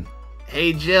this one then.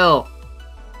 Hey, Jill.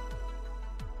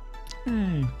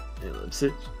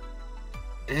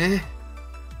 Hey.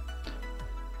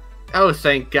 Oh,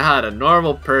 thank God, a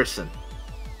normal person.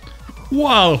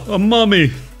 Wow, a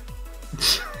mummy.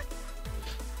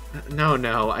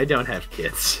 No, I don't have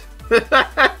kids.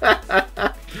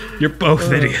 You're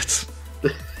both idiots.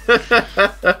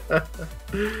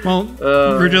 Well,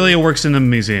 Virgilia works in a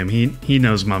museum. He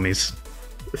knows mummies.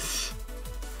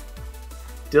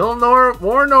 Still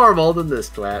more normal than this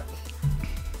twat.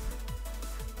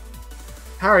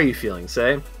 How are you feeling,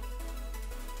 Say?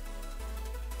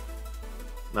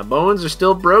 My bones are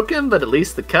still broken, but at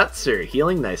least the cuts are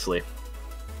healing nicely.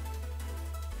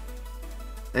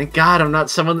 Thank God I'm not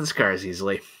someone that scars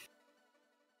easily.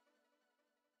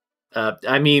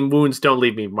 I mean, wounds don't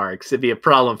leave me marks. It'd be a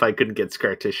problem if I couldn't get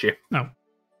scar tissue. No.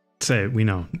 Say it, we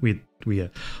know. We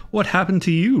what happened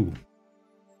to you?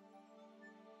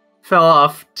 Fell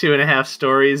off 2.5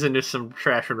 stories into some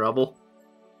trash and rubble.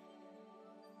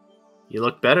 You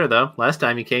look better, though. Last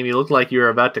time you came, you looked like you were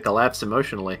about to collapse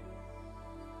emotionally.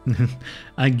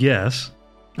 I guess.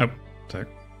 Oh, sorry.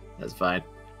 That's fine.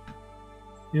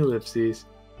 Ellipses.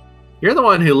 You're the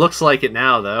one who looks like it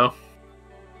now, though.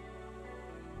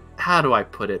 How do I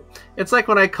put it? It's like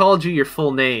when I called you your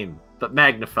full name, but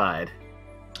magnified.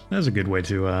 That's a good way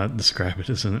to describe it,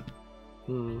 isn't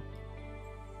it?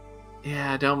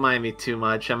 Yeah, don't mind me too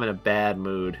much. I'm in a bad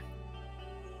mood.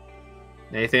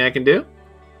 Anything I can do?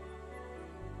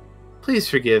 Please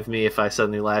forgive me if I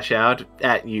suddenly lash out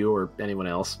at you or anyone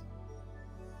else.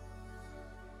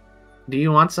 Do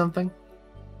you want something?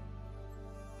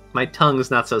 My tongue's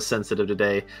not so sensitive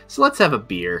today, so let's have a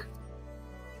beer.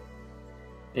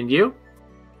 And you?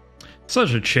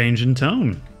 Such a change in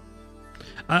tone.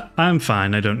 I'm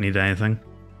fine. I don't need anything.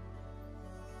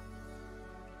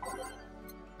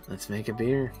 Let's make a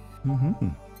beer. Mm-hmm.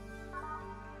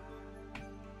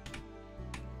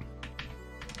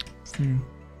 3,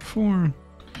 4,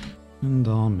 and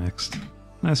all mixed.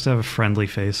 Nice to have a friendly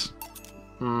face.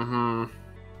 Mm-hmm.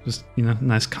 Just,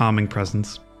 nice calming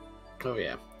presence. Oh,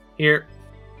 yeah. Here.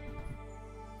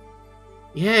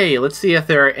 Yay, let's see if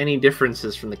there are any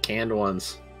differences from the canned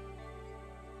ones.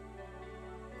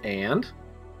 And?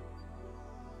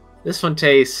 This one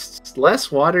tastes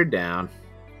less watered down.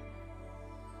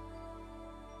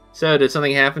 So, did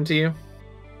something happen to you?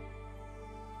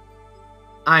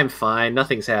 I'm fine.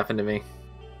 Nothing's happened to me.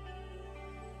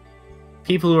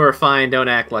 People who are fine don't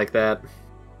act like that.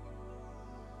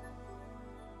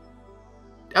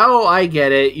 Oh, I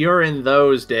get it. You're in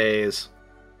those days.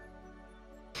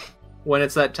 When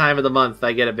it's that time of the month,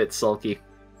 I get a bit sulky.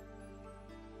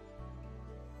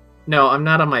 No, I'm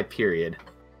not on my period.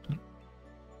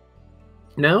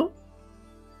 No?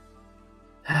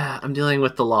 I'm dealing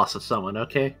with the loss of someone,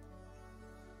 okay?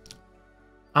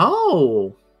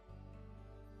 Oh!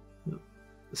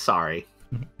 Sorry.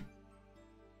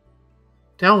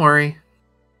 Don't worry.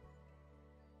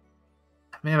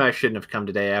 Maybe I shouldn't have come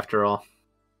today after all.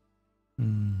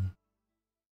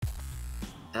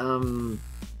 No,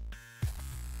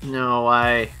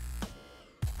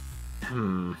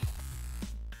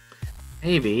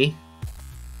 maybe.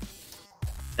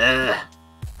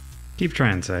 Keep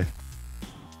trying, say.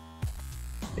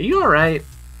 Are you alright?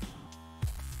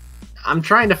 I'm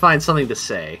trying to find something to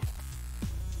say.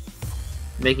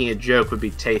 Making a joke would be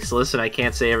tasteless, and I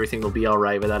can't say everything will be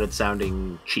alright without it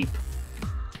sounding cheap.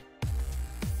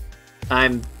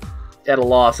 I'm at a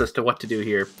loss as to what to do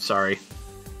here. Sorry.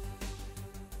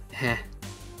 Heh.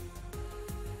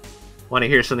 Want to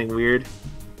hear something weird?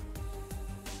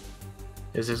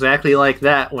 It was exactly like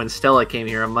that when Stella came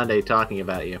here on Monday talking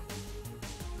about you.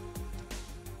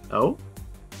 Oh?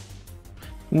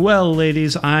 Well,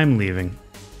 ladies, I'm leaving.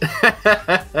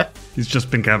 He's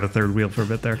just been kind of a third wheel for a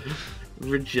bit there.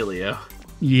 Virgilio.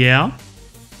 Yeah?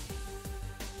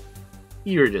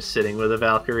 You were just sitting with a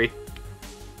Valkyrie.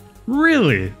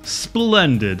 Really?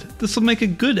 Splendid. This will make a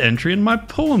good entry in my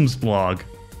poems blog.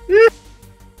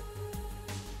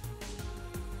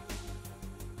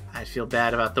 I feel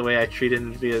bad about the way I treated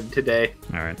him today.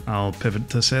 Alright, I'll pivot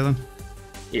to say then.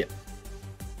 Yeah.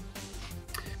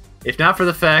 If not for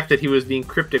the fact that he was being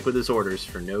cryptic with his orders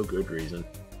for no good reason.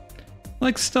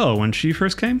 Like Stella when she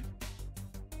first came?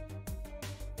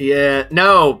 Yeah,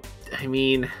 no. I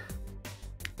mean...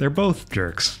 They're both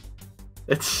jerks.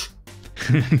 It's...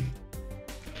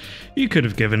 You could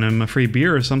have given him a free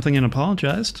beer or something and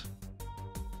apologized.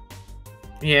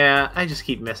 Yeah, I just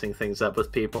keep messing things up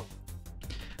with people.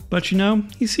 But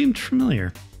he seemed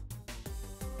familiar.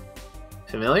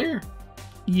 Familiar?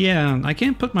 Yeah, I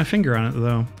can't put my finger on it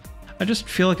though. I just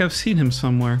feel like I've seen him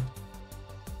somewhere.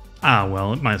 Ah,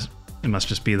 well, it must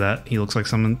just be that he looks like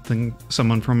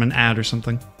someone from an ad or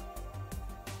something.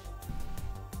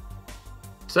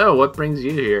 So, what brings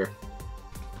you here?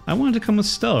 I wanted to come with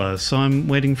Stella, so I'm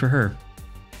waiting for her.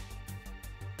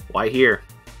 Why here?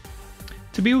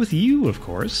 To be with you, of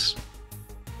course.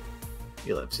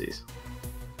 Ellipses.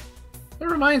 That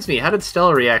reminds me, how did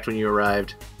Stella react when you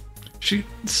arrived? She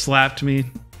slapped me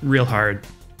real hard.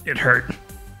 It hurt.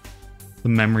 The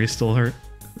memory still hurt.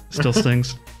 Still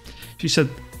stings. She said,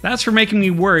 "That's for making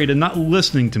me worried and not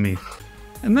listening to me."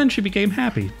 And then she became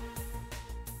happy.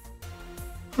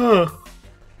 Huh.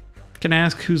 Can I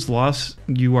ask whose loss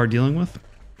you are dealing with?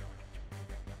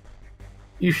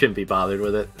 You shouldn't be bothered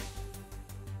with it.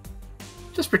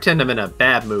 Just pretend I'm in a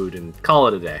bad mood and call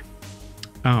it a day.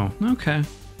 Oh, okay.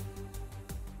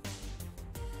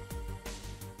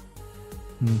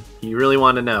 You really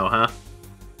want to know, huh?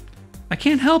 I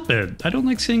can't help it. I don't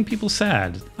like seeing people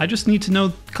sad. I just need to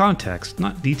know context,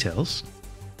 not details.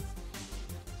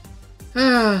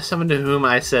 Someone to whom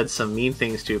I said some mean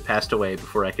things to passed away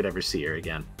before I could ever see her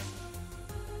again.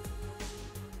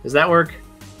 Does that work?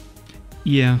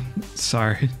 Yeah,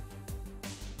 sorry.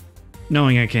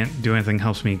 Knowing I can't do anything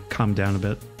helps me calm down a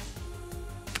bit.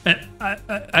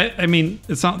 I mean,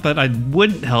 it's not that I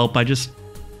wouldn't help, I just...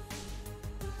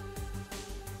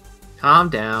 Calm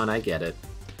down, I get it.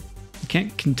 I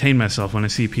can't contain myself when I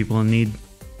see people in need.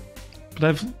 But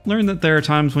I've learned that there are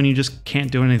times when you just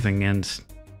can't do anything, and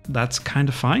that's kind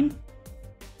of fine.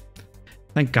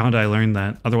 Thank God I learned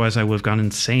that. Otherwise, I would have gone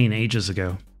insane ages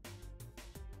ago.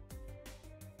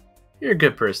 You're a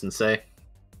good person, Say.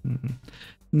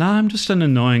 Nah, I'm just an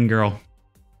annoying girl.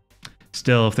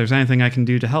 Still, if there's anything I can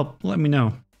do to help, let me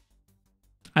know.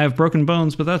 I have broken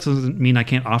bones, but that doesn't mean I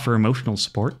can't offer emotional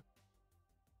support.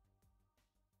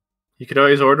 You could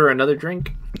always order another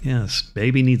drink. Yes,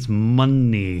 baby needs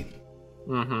money.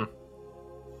 Mm-hmm.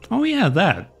 Oh yeah,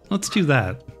 that. Let's do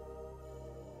that.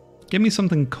 Give me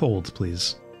something cold,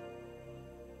 please.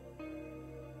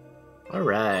 All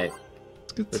right.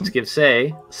 Let's give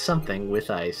Say something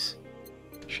with ice.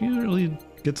 She usually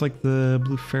gets like the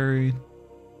blue fairy.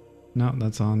 No,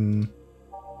 that's on.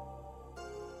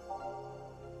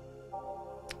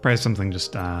 Probably something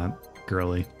just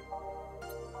girly.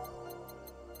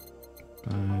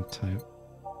 Type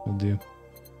will do.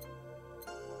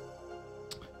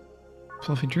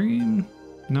 Fluffy dream.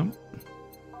 Nope.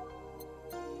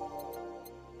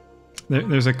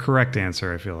 There's a correct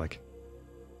answer, I feel like.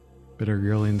 Bitter,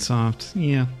 girly, and soft.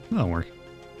 Yeah, that'll work.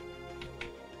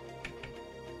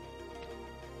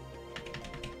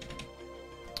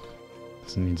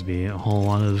 Doesn't need to be a whole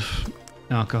lot of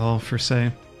alcohol for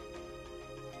Say.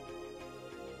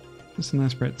 Just a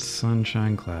nice bright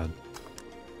sunshine cloud.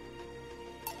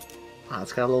 Oh,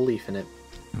 it's got a little leaf in it.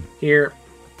 Here.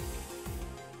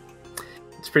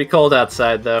 It's pretty cold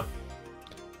outside, though.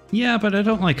 Yeah, but I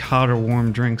don't like hot or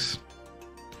warm drinks.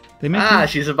 They make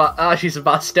she's a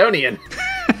Bostonian.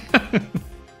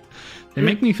 They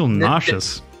make me feel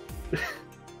nauseous.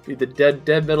 Be the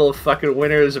dead middle of fucking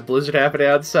winter. There's a blizzard happening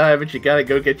outside, but you gotta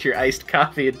go get your iced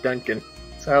coffee at Dunkin'.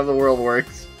 That's how the world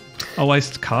works. Oh,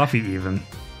 iced coffee even.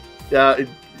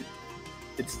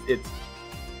 It's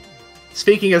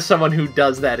speaking as someone who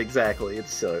does that exactly.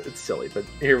 It's silly, but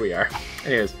here we are.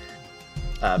 Anyways,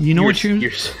 you know what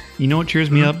cheers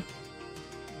me up?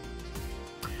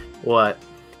 What?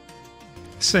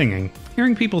 Singing.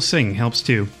 Hearing people sing helps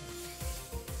too.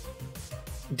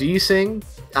 Do you sing?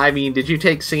 I mean, did you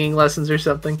take singing lessons or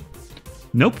something?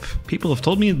 Nope. People have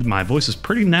told me my voice is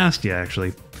pretty nasty,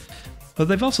 actually. But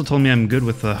they've also told me I'm good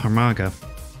with the harmonica.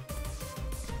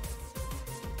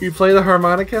 You play the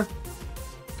harmonica?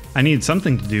 I need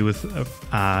something to do with.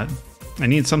 I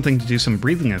need something to do some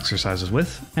breathing exercises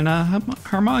with, and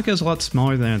harmonica is a lot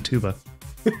smaller than a tuba.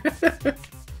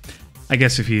 I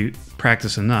guess if you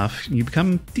practice enough, you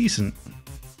become decent.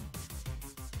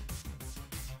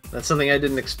 That's something I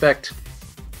didn't expect.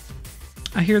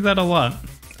 I hear that a lot.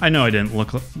 I know I didn't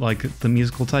look like the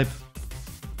musical type.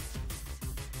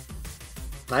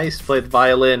 I used to play the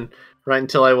violin right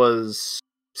until I was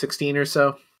 16 or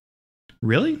so.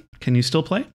 Really? Can you still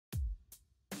play?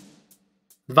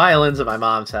 The violin's at my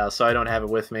mom's house, so I don't have it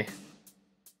with me.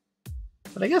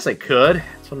 But I guess I could.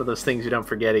 It's one of those things you don't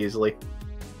forget easily.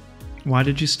 Why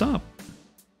did you stop?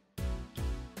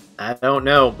 I don't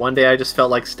know. One day I just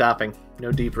felt like stopping.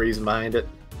 No deep reason behind it.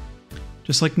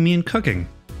 Just like me and cooking.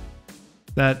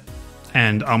 That,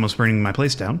 and almost burning my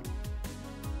place down.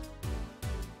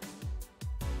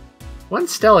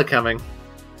 When's Stella coming?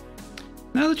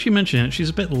 Now that you mention it,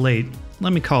 she's a bit late.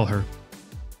 Let me call her.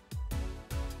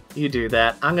 You do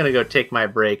that. I'm gonna go take my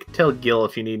break. Tell Gil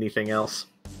if you need anything else.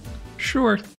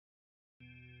 Sure.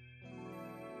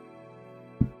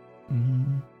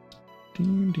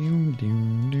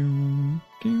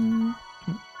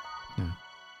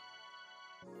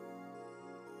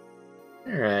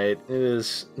 Alright, it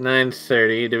is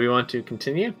 9:30. Do we want to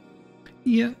continue?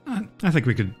 Yeah, I think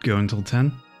we could go until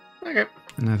 10. Okay.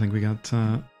 And I think we got,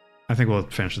 I think we'll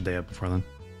finish the day up before then.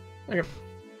 Okay.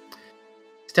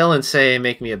 Stella and Say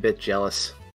make me a bit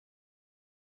jealous.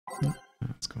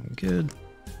 That's going good.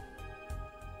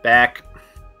 Back.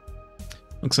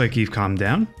 Looks like you've calmed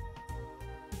down.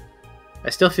 I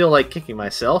still feel like kicking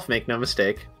myself, make no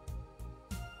mistake.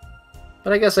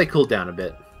 But I guess I cooled down a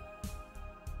bit.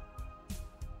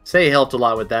 Say helped a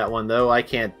lot with that one, though. I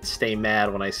can't stay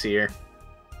mad when I see her.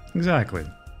 Exactly.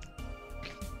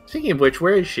 Speaking of which,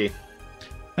 where is she?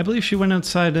 I believe she went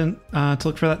outside and to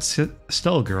look for that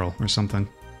Stella girl or something.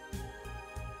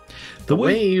 The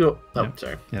way you... Oh, Yep.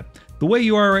 Sorry. Yep. The way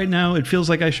you are right now, it feels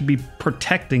like I should be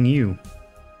protecting you.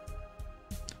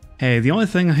 Hey, the only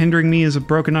thing hindering me is a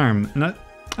broken arm, and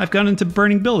I've gone into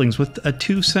burning buildings with a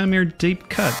 2-centimeter deep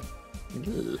cut.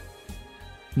 Ugh.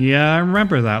 Yeah, I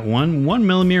remember that one. 1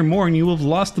 millimeter more and you will have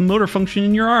lost the motor function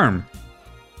in your arm.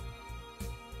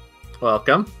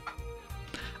 Welcome.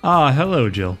 Ah, hello,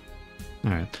 Jill.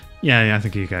 Alright. Yeah, I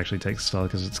think you can actually take Stella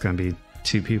because it's going to be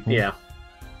 2 people. Yeah.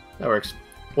 That works.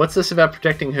 What's this about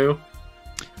protecting who?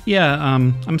 Yeah,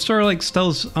 I'm sort of like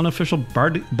Stella's unofficial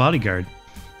bodyguard.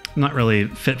 I'm not really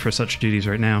fit for such duties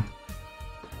right now.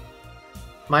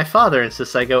 My father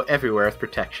insists I go everywhere with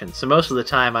protection, so most of the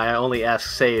time I only ask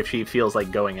Say if she feels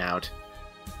like going out.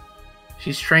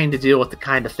 She's trained to deal with the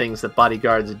kind of things that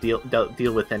bodyguards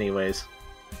deal with anyways.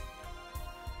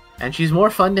 And she's more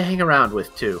fun to hang around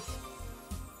with, too.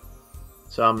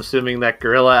 So I'm assuming that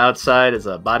gorilla outside is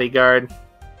a bodyguard?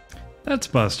 That's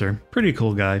Buster. Pretty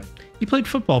cool guy. He played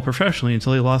football professionally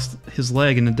until he lost his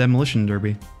leg in a demolition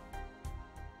derby.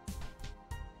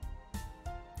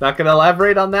 Not gonna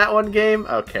elaborate on that one, game?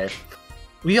 Okay.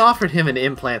 We offered him an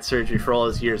implant surgery for all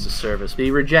his years of service, but he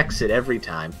rejects it every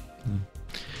time.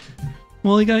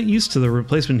 Well, he got used to the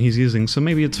replacement he's using, so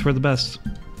maybe it's for the best.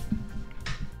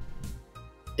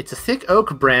 It's a thick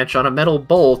oak branch on a metal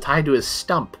bowl tied to his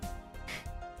stump.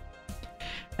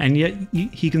 And yet,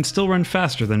 he can still run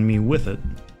faster than me with it.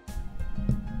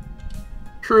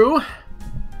 True.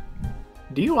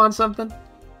 Do you want something?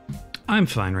 I'm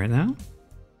fine right now.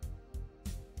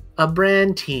 A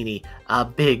brandtini. A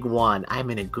big one. I'm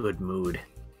in a good mood.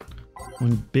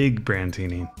 One big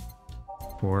brandtini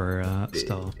for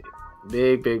Stella.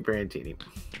 Big brandtini.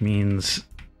 Which means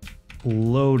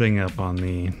loading up on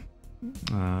the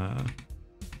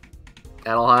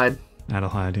Adelhyde?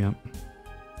 Adelhyde, yep.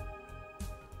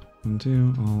 1,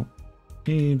 2, all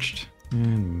aged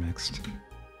and mixed.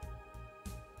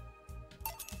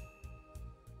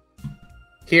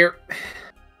 Here.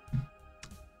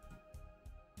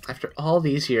 After all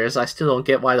these years, I still don't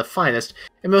get why the finest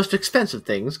and most expensive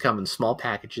things come in small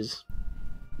packages.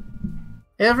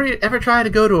 Ever try to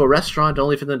go to a restaurant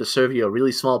only for them to serve you a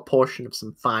really small portion of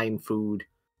some fine food?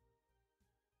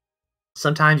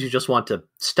 Sometimes you just want to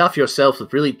stuff yourself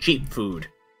with really cheap food.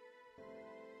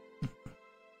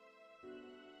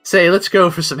 Say, let's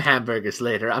go for some hamburgers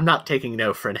later. I'm not taking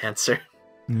no for an answer.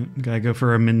 Gotta go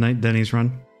for a midnight Denny's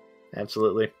run?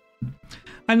 Absolutely.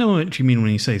 I know what you mean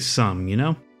when you say some, you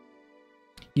know?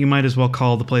 You might as well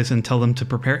call the place and tell them to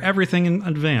prepare everything in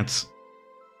advance.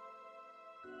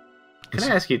 Can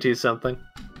I ask you two something?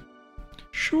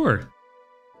 Sure.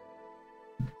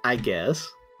 I guess.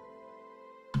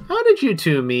 How did you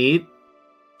two meet?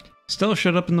 Stella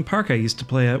showed up in the park I used to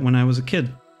play at when I was a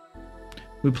kid.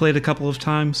 We played a couple of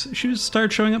times. She just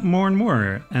started showing up more and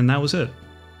more, and that was it.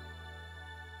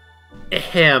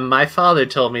 My father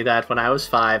told me that when I was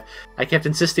 5, I kept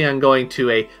insisting on going to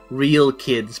a real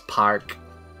kids' park.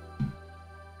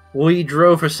 We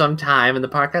drove for some time, and the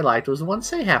park I liked was the one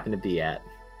Say happened to be at.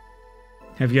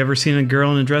 Have you ever seen a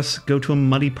girl in a dress go to a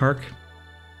muddy park?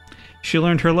 She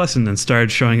learned her lesson and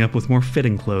started showing up with more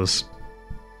fitting clothes.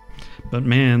 But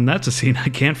man, that's a scene I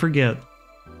can't forget.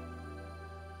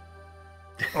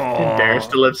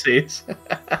 Embarrassed ellipses.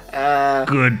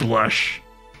 Good blush.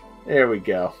 There we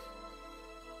go.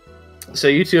 So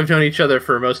you two have known each other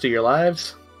for most of your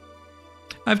lives?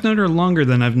 I've known her longer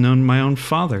than I've known my own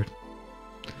father.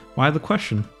 Why the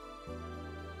question?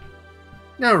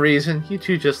 No reason. You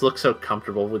two just look so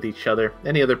comfortable with each other.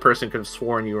 Any other person could have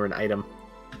sworn you were an item.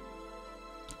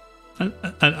 An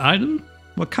item?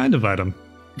 What kind of item?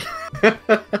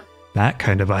 That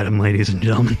kind of item, ladies and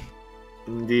gentlemen.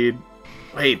 Indeed.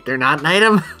 Wait, they're not an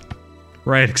item?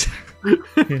 Right, exactly.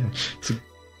 Yeah, it's a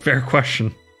fair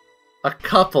question. A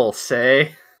couple,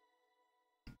 Say.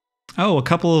 Oh, a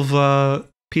couple of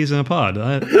peas in a pod.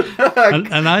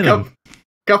 An item.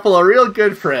 Couple of real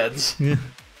good friends. Yeah.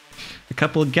 A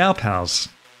couple of gal pals.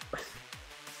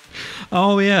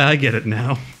 Oh yeah, I get it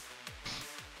now.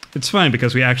 It's fine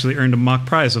because we actually earned a mock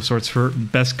prize of sorts for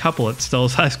best couple at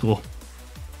Stella's high school.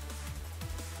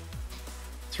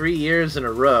 3 years in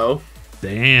a row.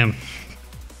 Damn.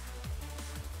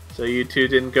 So you two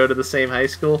didn't go to the same high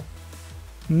school?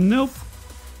 Nope.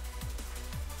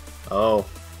 Oh.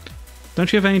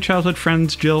 Don't you have any childhood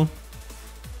friends, Jill?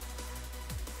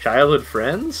 Childhood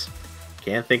friends?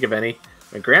 Can't think of any.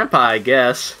 My grandpa, I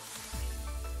guess.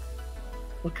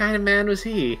 What kind of man was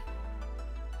he?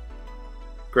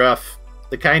 Gruff.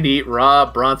 The kind to eat raw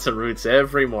Bronson roots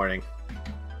every morning.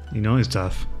 You know he's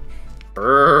tough.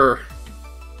 Brrr.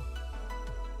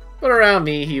 But around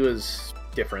me, he was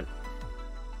different.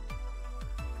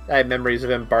 I have memories of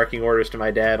him barking orders to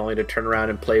my dad only to turn around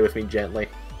and play with me gently.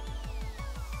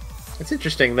 It's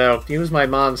interesting, though. He was my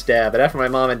mom's dad, but after my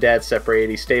mom and dad separated,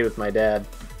 he stayed with my dad.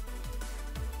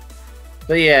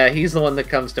 But yeah, he's the one that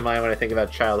comes to mind when I think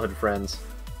about childhood friends.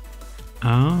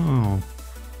 Oh.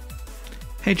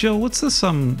 Hey, Jill, what's this,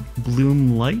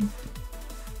 Bloom Light?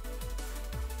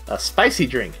 A spicy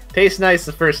drink. Tastes nice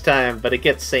the first time, but it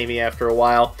gets samey after a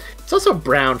while. It's also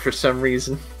brown for some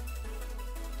reason.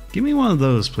 Give me one of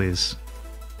those, please.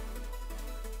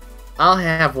 I'll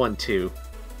have one too.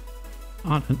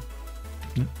 On it.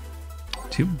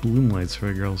 2 Bloom Lights for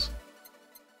the girls.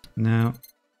 Now,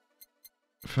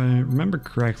 if I remember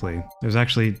correctly, there's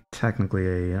actually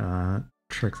technically a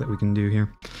trick that we can do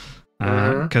here.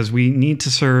 Because we need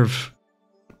to serve...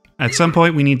 At some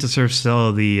point, we need to serve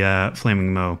Stella the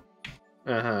Flaming Moe.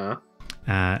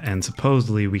 And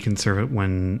supposedly, we can serve it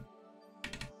when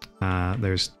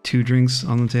there's 2 drinks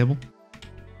on the table.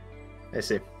 I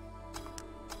see.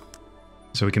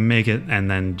 So we can make it and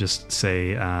then just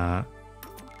say...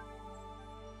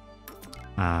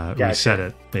 Gotcha. Reset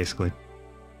it, basically.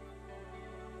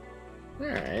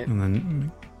 Alright. And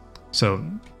then... So,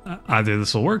 either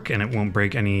this will work and it won't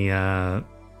break any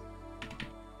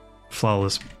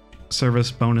flawless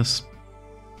service bonus.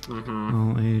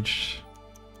 All aged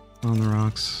on the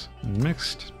rocks and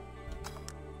mixed.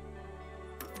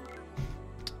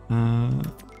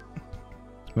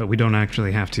 But we don't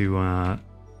actually have to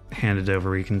hand it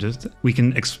over. We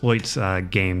can exploit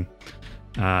game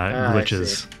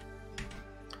glitches.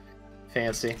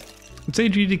 Fancy. It's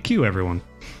AGDQ, everyone.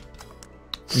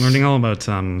 I'm learning all about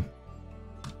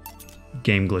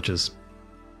game glitches.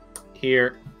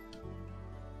 Here.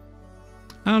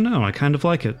 I don't know, I kind of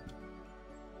like it.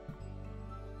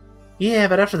 Yeah,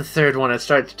 but after the 3rd one, it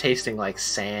started tasting like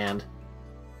sand.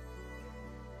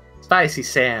 Spicy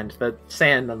sand, but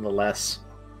sand nonetheless.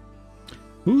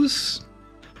 Who's...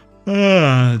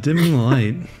 dimming the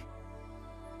light.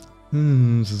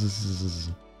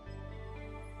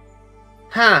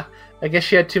 Huh, I guess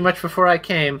she had too much before I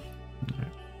came.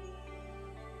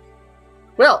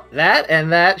 Well,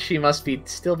 that she must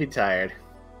still be tired.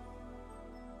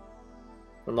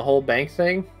 From the whole bank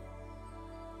thing?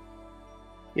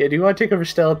 Yeah, do you want to take over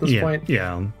Stella at this point?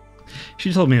 Yeah.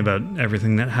 She told me about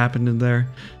everything that happened in there.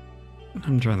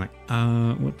 I'm trying to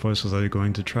think, what voice was I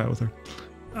going to try with her?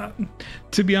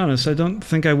 To be honest, I don't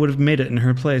think I would have made it in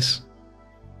her place.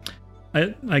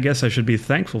 I guess I should be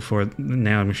thankful for the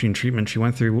nanomachine treatment she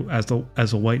went through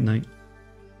as a White Knight.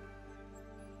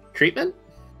 Treatment?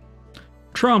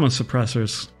 Trauma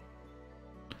suppressors.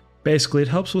 Basically, it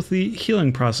helps with the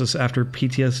healing process after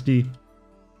PTSD.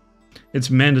 It's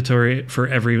mandatory for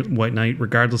every White Knight,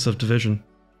 regardless of division.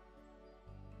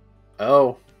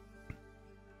 Oh.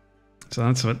 So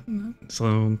that's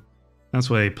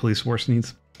what a police force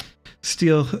needs.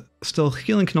 Still,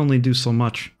 healing can only do so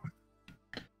much.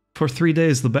 For 3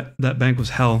 days, that bank was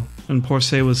hell, and poor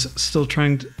Say is still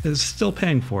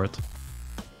paying for it.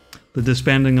 The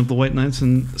disbanding of the White Knights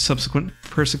and subsequent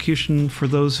persecution for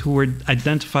those who were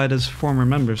identified as former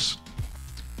members.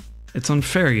 It's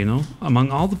unfair, you know,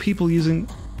 among all the people using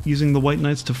the White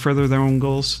Knights to further their own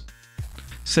goals.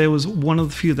 Say was one of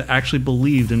the few that actually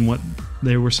believed in what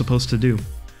they were supposed to do.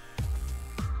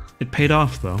 It paid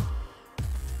off, though.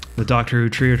 The doctor who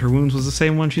treated her wounds was the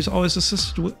same one she's always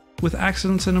assisted with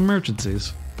accidents and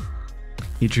emergencies.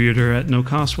 He treated her at no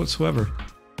cost whatsoever.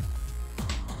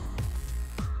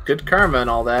 Good karma and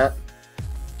all that.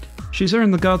 She's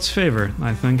earned the gods' favor,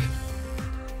 I think.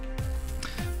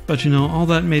 But you know, all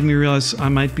that made me realize I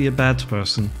might be a bad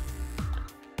person.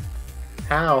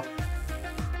 How?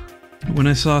 When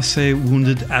I saw Say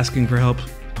wounded asking for help,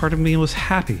 part of me was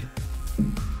happy.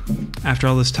 After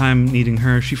all this time needing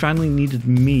her, she finally needed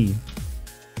me.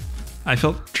 I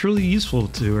felt truly useful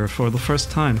to her for the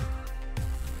first time.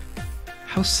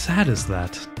 How sad is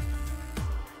that?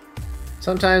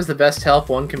 Sometimes the best help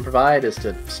one can provide is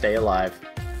to stay alive.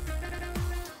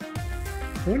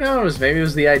 Who knows, maybe it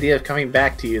was the idea of coming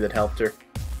back to you that helped her.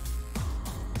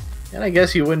 And I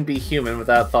guess you wouldn't be human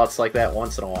without thoughts like that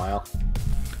once in a while.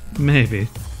 Maybe.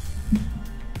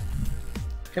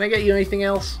 Can I get you anything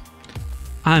else?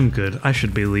 I'm good. I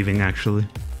should be leaving, actually.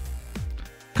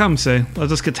 Come, Say.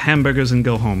 Let us get hamburgers and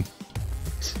go home.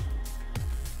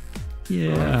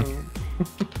 Yeah.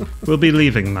 We'll be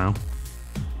leaving now.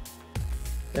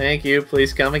 Thank you.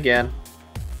 Please come again.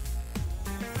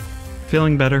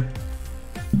 Feeling better?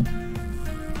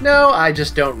 No, I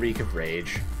just don't reek of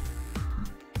rage.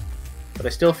 But I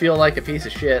still feel like a piece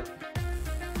of shit.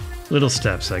 Little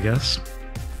steps, I guess.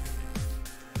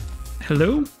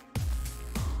 Hello?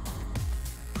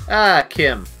 Ah,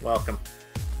 Kim. Welcome.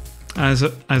 I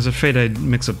was afraid I'd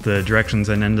mix up the directions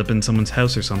and end up in someone's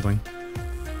house or something.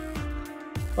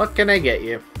 What can I get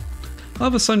you? I'll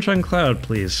have a sunshine cloud,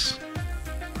 please.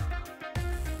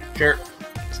 Sure.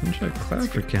 Sunshine cloud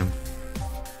for Kim.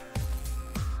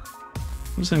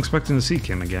 I wasn't expecting to see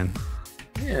Kim again.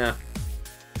 Yeah.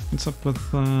 What's up with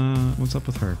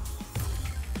her?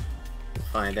 We'll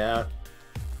find out.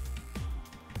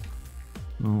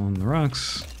 All on the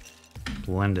rocks.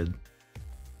 Blended.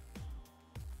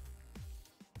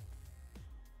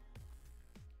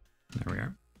 There we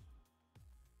are.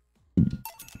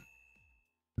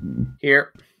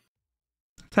 Here.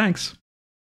 Thanks.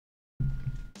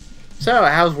 So,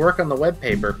 how's work on the web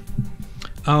paper?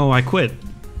 Oh, I quit.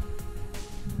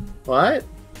 What?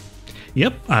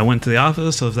 Yep, I went to the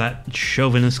office of that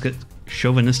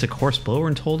chauvinistic horseblower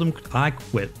and told him I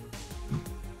quit.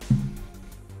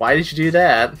 Why did you do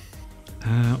that?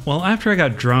 Well, after I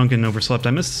got drunk and overslept, I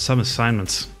missed some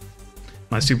assignments.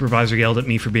 My supervisor yelled at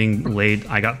me for being late.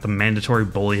 I got the mandatory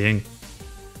bullying.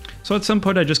 So at some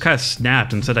point, I just kind of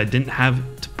snapped and said I didn't have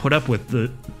to put up with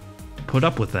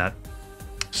that.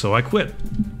 So I quit.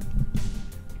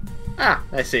 Ah,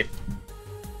 I see.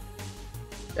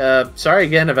 Sorry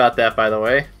again about that, by the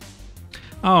way.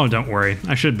 Oh, don't worry.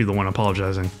 I should be the one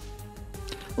apologizing.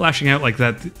 Lashing out like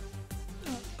that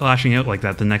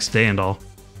the next day and all.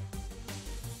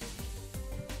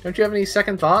 Don't you have any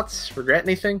second thoughts? Regret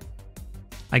anything?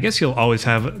 I guess you'll always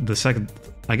have second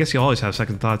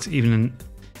thoughts, even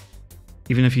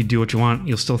if you do what you want,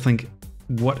 you'll still think,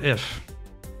 what if?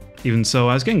 Even so,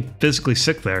 I was getting physically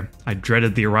sick there. I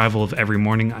dreaded the arrival of every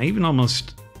morning. I even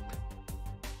almost...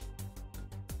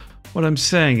 What I'm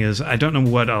saying is, I don't know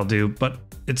what I'll do, but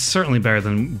it's certainly better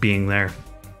than being there.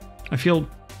 I feel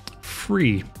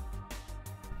free.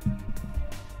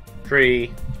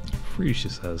 Free, she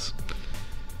says.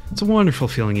 It's a wonderful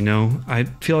feeling, you know. I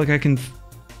feel like I can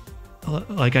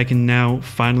now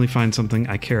finally find something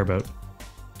I care about.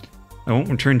 I won't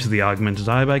return to the augmented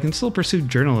eye, but I can still pursue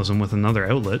journalism with another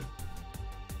outlet.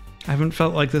 I haven't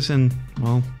felt like this in,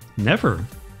 well, never.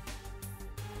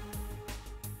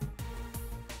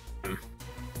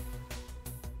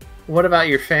 What about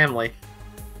your family?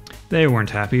 They weren't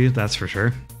happy, that's for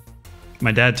sure.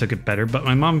 My dad took it better, but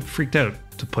my mom freaked out,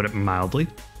 to put it mildly.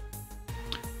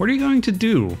 What are you going to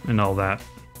do, and all that?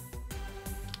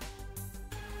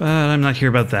 But I'm not here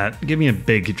about that. Give me a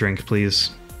big drink,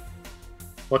 please.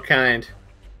 What kind?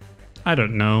 I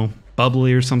don't know.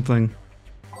 Bubbly or something.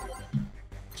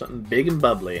 Something big and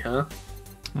bubbly, huh?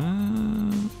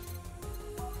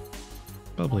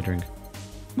 Bubbly drink.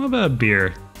 What about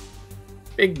beer?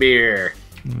 Big beer.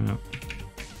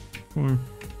 4, 2, 3,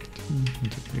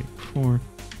 4,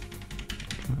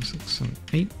 5, 6, 7,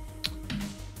 8.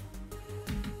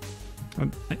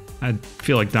 I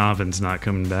feel like Donovan's not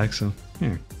coming back, so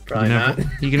here. Probably not.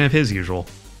 He can have his usual.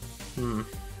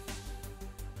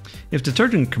 If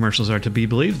detergent commercials are to be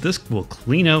believed, this will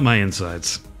clean out my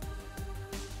insides.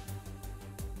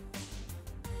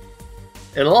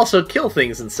 It'll also kill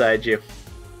things inside you.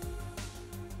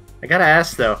 I gotta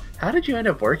ask though, how did you end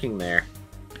up working there?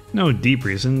 No deep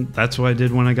reason. That's what I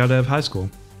did when I got out of high school.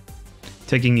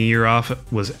 Taking a year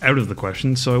off was out of the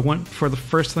question, so I went for the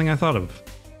first thing I thought of.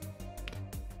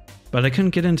 But I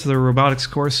couldn't get into the robotics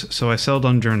course, so I settled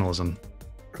on journalism.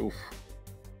 Oof.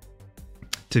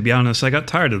 To be honest, I got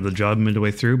tired of the job midway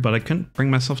through, but I couldn't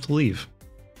bring myself to leave.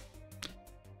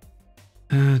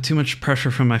 Too much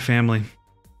pressure from my family.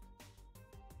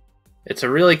 It's a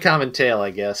really common tale,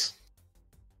 I guess.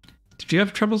 Did you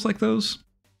have troubles like those?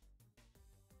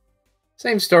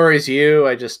 Same story as you,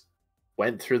 I just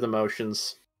went through the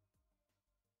motions.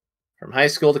 From high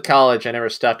school to college, I never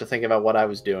stopped to think about what I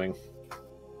was doing.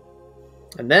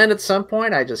 And then at some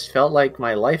point, I just felt like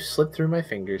my life slipped through my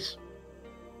fingers.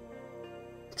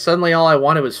 Suddenly all I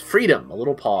wanted was freedom, a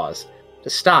little pause, to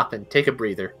stop and take a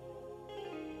breather.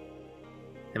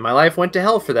 And my life went to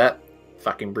hell for that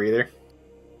fucking breather.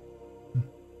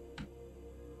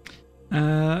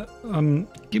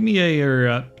 Give me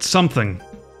a, something.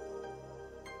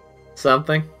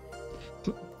 Something?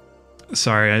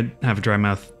 Sorry, I have a dry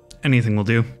mouth. Anything will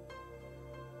do.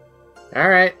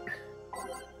 Alright.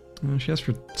 She asked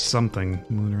for something,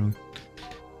 literally.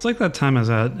 It's like that time I was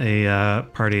at a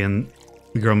party and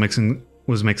the girl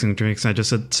was mixing drinks and I just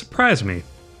said, surprise me.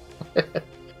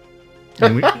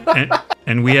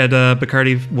 and we had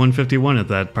Bacardi 151 at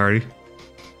that party.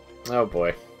 Oh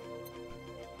boy.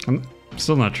 I'm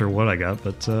still not sure what I got,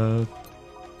 but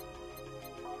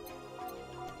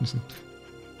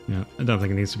yeah, I don't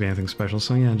think it needs to be anything special.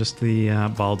 So yeah, just the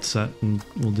bald set and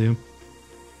will do.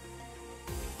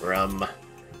 Rum.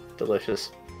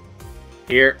 Delicious.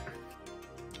 Here.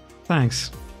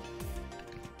 Thanks.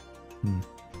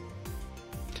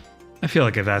 I feel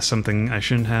like I've asked something I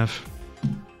shouldn't have.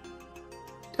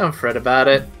 Don't fret about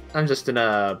it. I'm just in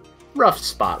a rough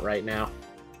spot right now.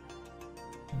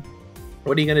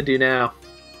 What are you gonna do now?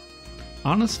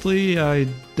 Honestly, I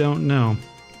don't know.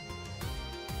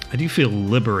 I do feel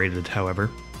liberated,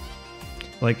 however.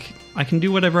 Like, I can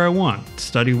do whatever I want,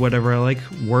 study whatever I like,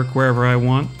 work wherever I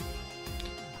want.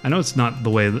 I know it's not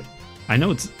that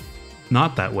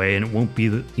way and it won't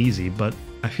be easy, but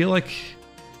I feel like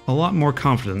a lot more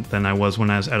confident than I was when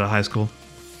I was out of high school.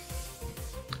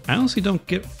 I honestly don't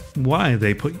get why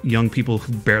they put young people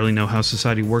who barely know how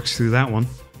society works through that one.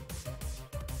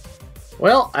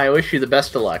 Well, I wish you the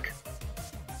best of luck.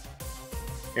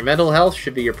 Your mental health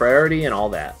should be your priority and all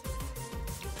that.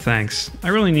 Thanks. I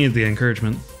really needed the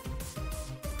encouragement.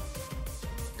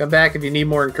 Come back if you need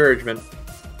more encouragement.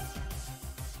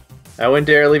 I wouldn't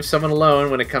dare leave someone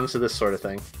alone when it comes to this sort of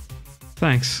thing.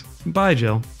 Thanks. Bye,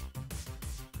 Jill.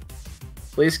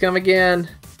 Please come again.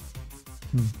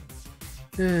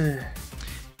 You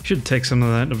should take some of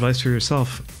that advice for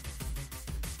yourself.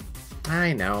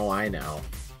 I know.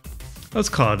 Let's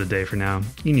call it a day for now.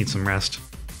 You need some rest.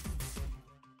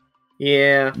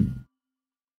 Yeah.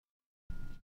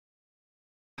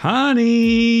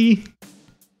 Honey!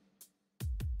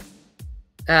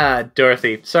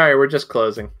 Dorothy. Sorry, we're just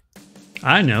closing.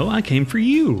 I know, I came for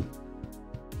you.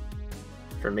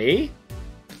 For me?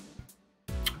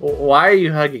 Why are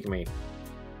you hugging me?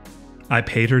 I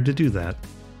paid her to do that.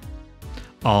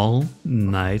 All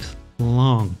night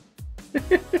long.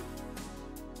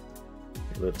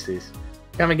 Ellipses.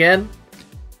 Come again?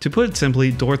 To put it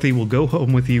simply, Dorothy will go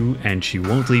home with you and she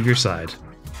won't leave your side.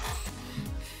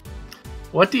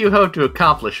 What do you hope to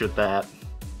accomplish with that?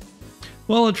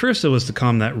 Well, at first it was to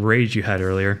calm that rage you had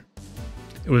earlier.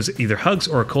 It was either hugs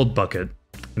or a cold bucket,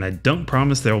 and I don't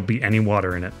promise there will be any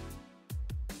water in it.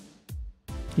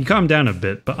 You calmed down a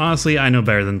bit, but honestly, I know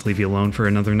better than to leave you alone for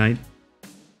another night.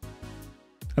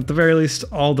 At the very least,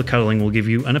 all the cuddling will give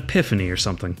you an epiphany or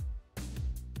something.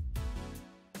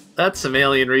 That's some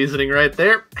alien reasoning right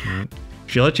there. Right.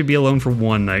 If she let you be alone for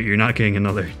one night, you're not getting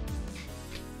another.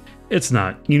 It's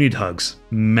not. You need hugs.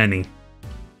 Many.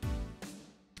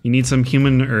 You need some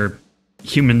human or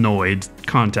humanoid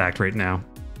contact right now.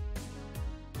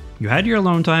 You had your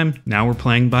alone time, now we're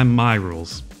playing by my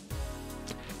rules.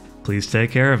 Please take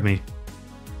care of me.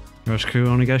 Yoroshiku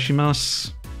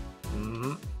onegaishimasu.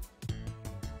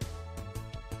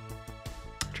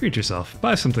 Treat yourself.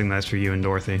 Buy something nice for you and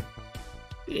Dorothy.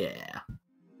 Yeah.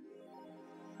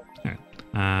 Alright.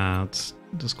 Let's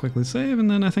just quickly save,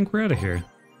 and then I think we're out of here.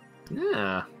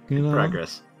 Yeah. Good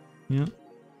Progress. Yeah.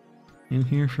 In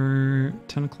here for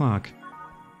 10 o'clock.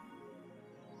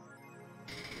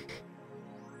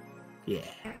 Yeah.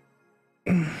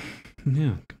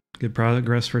 Yeah. Good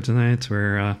progress for tonight.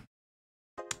 We're,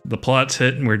 the plot's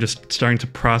hit, and we're just starting to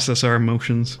process our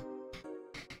emotions.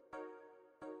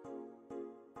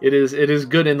 It is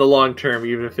good in the long term,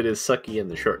 even if it is sucky in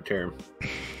the short term.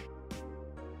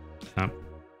 Yeah.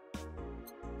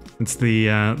 It's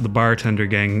the bartender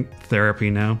gang therapy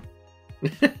now.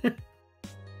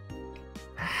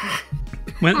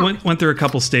 went through a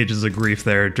couple stages of grief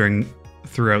there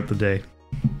throughout the day.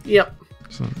 Yep.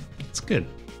 So it's good.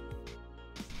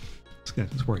 It's good.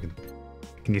 It's working.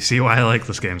 Can you see why I like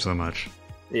this game so much?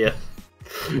 Yeah.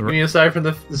 I mean, aside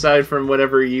from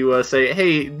whatever you say,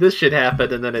 hey, this should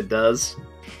happen, and then it does.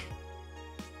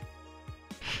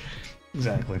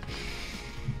 Exactly.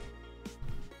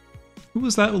 Who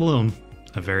was that alone?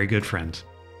 A very good friend.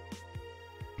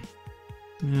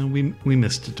 Yeah, we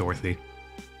missed Dorothy.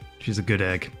 She's a good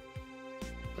egg.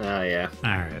 Oh, yeah.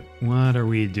 Alright, what are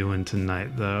we doing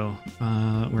tonight, though?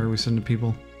 Where are we sending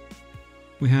people?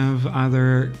 We have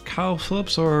either Kyle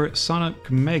Phillips or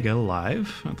Sonic Mega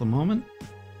live at the moment.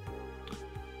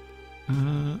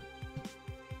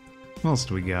 What else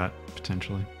do we got,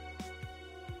 potentially?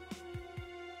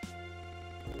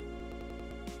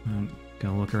 I'm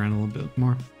gonna look around a little bit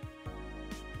more.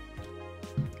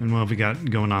 And what have we got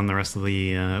going on the rest of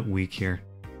the week here?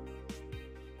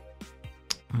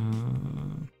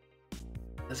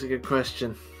 That's a good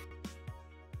question.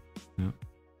 Yeah.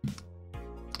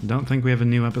 Don't think we have a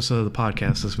new episode of the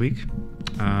podcast this week.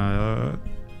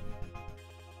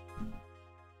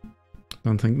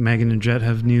 Don't think Megan and Jet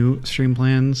have new stream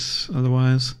plans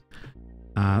otherwise.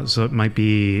 So it might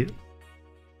be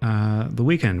the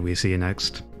weekend we see you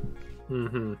next.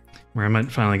 Mm-hmm. Where I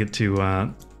might finally get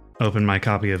to open my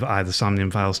copy of I, the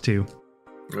Somnium Files 2.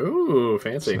 Ooh,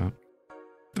 fancy. So,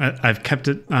 I've kept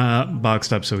it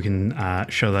boxed up so we can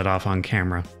show that off on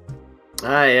camera.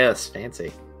 Ah, yes,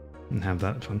 fancy. And have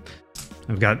that fun.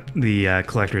 I've got the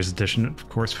collector's edition, of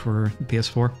course, for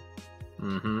PS4.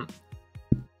 Mm-hmm.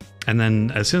 And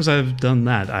then as soon as I've done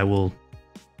that, I will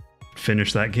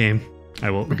finish that game. I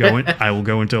will go in, I will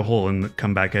go into a hole and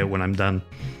come back out when I'm done.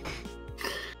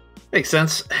 Makes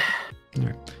sense. All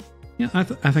right. Yeah,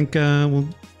 I think we'll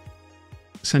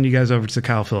send you guys over to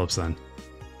Kyle Phillips then.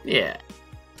 Yeah.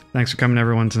 Thanks for coming,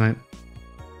 everyone, tonight.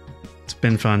 It's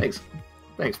been fun.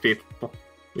 Thanks, people.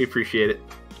 We appreciate it.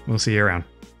 We'll see you around.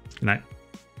 Good night.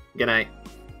 Good night.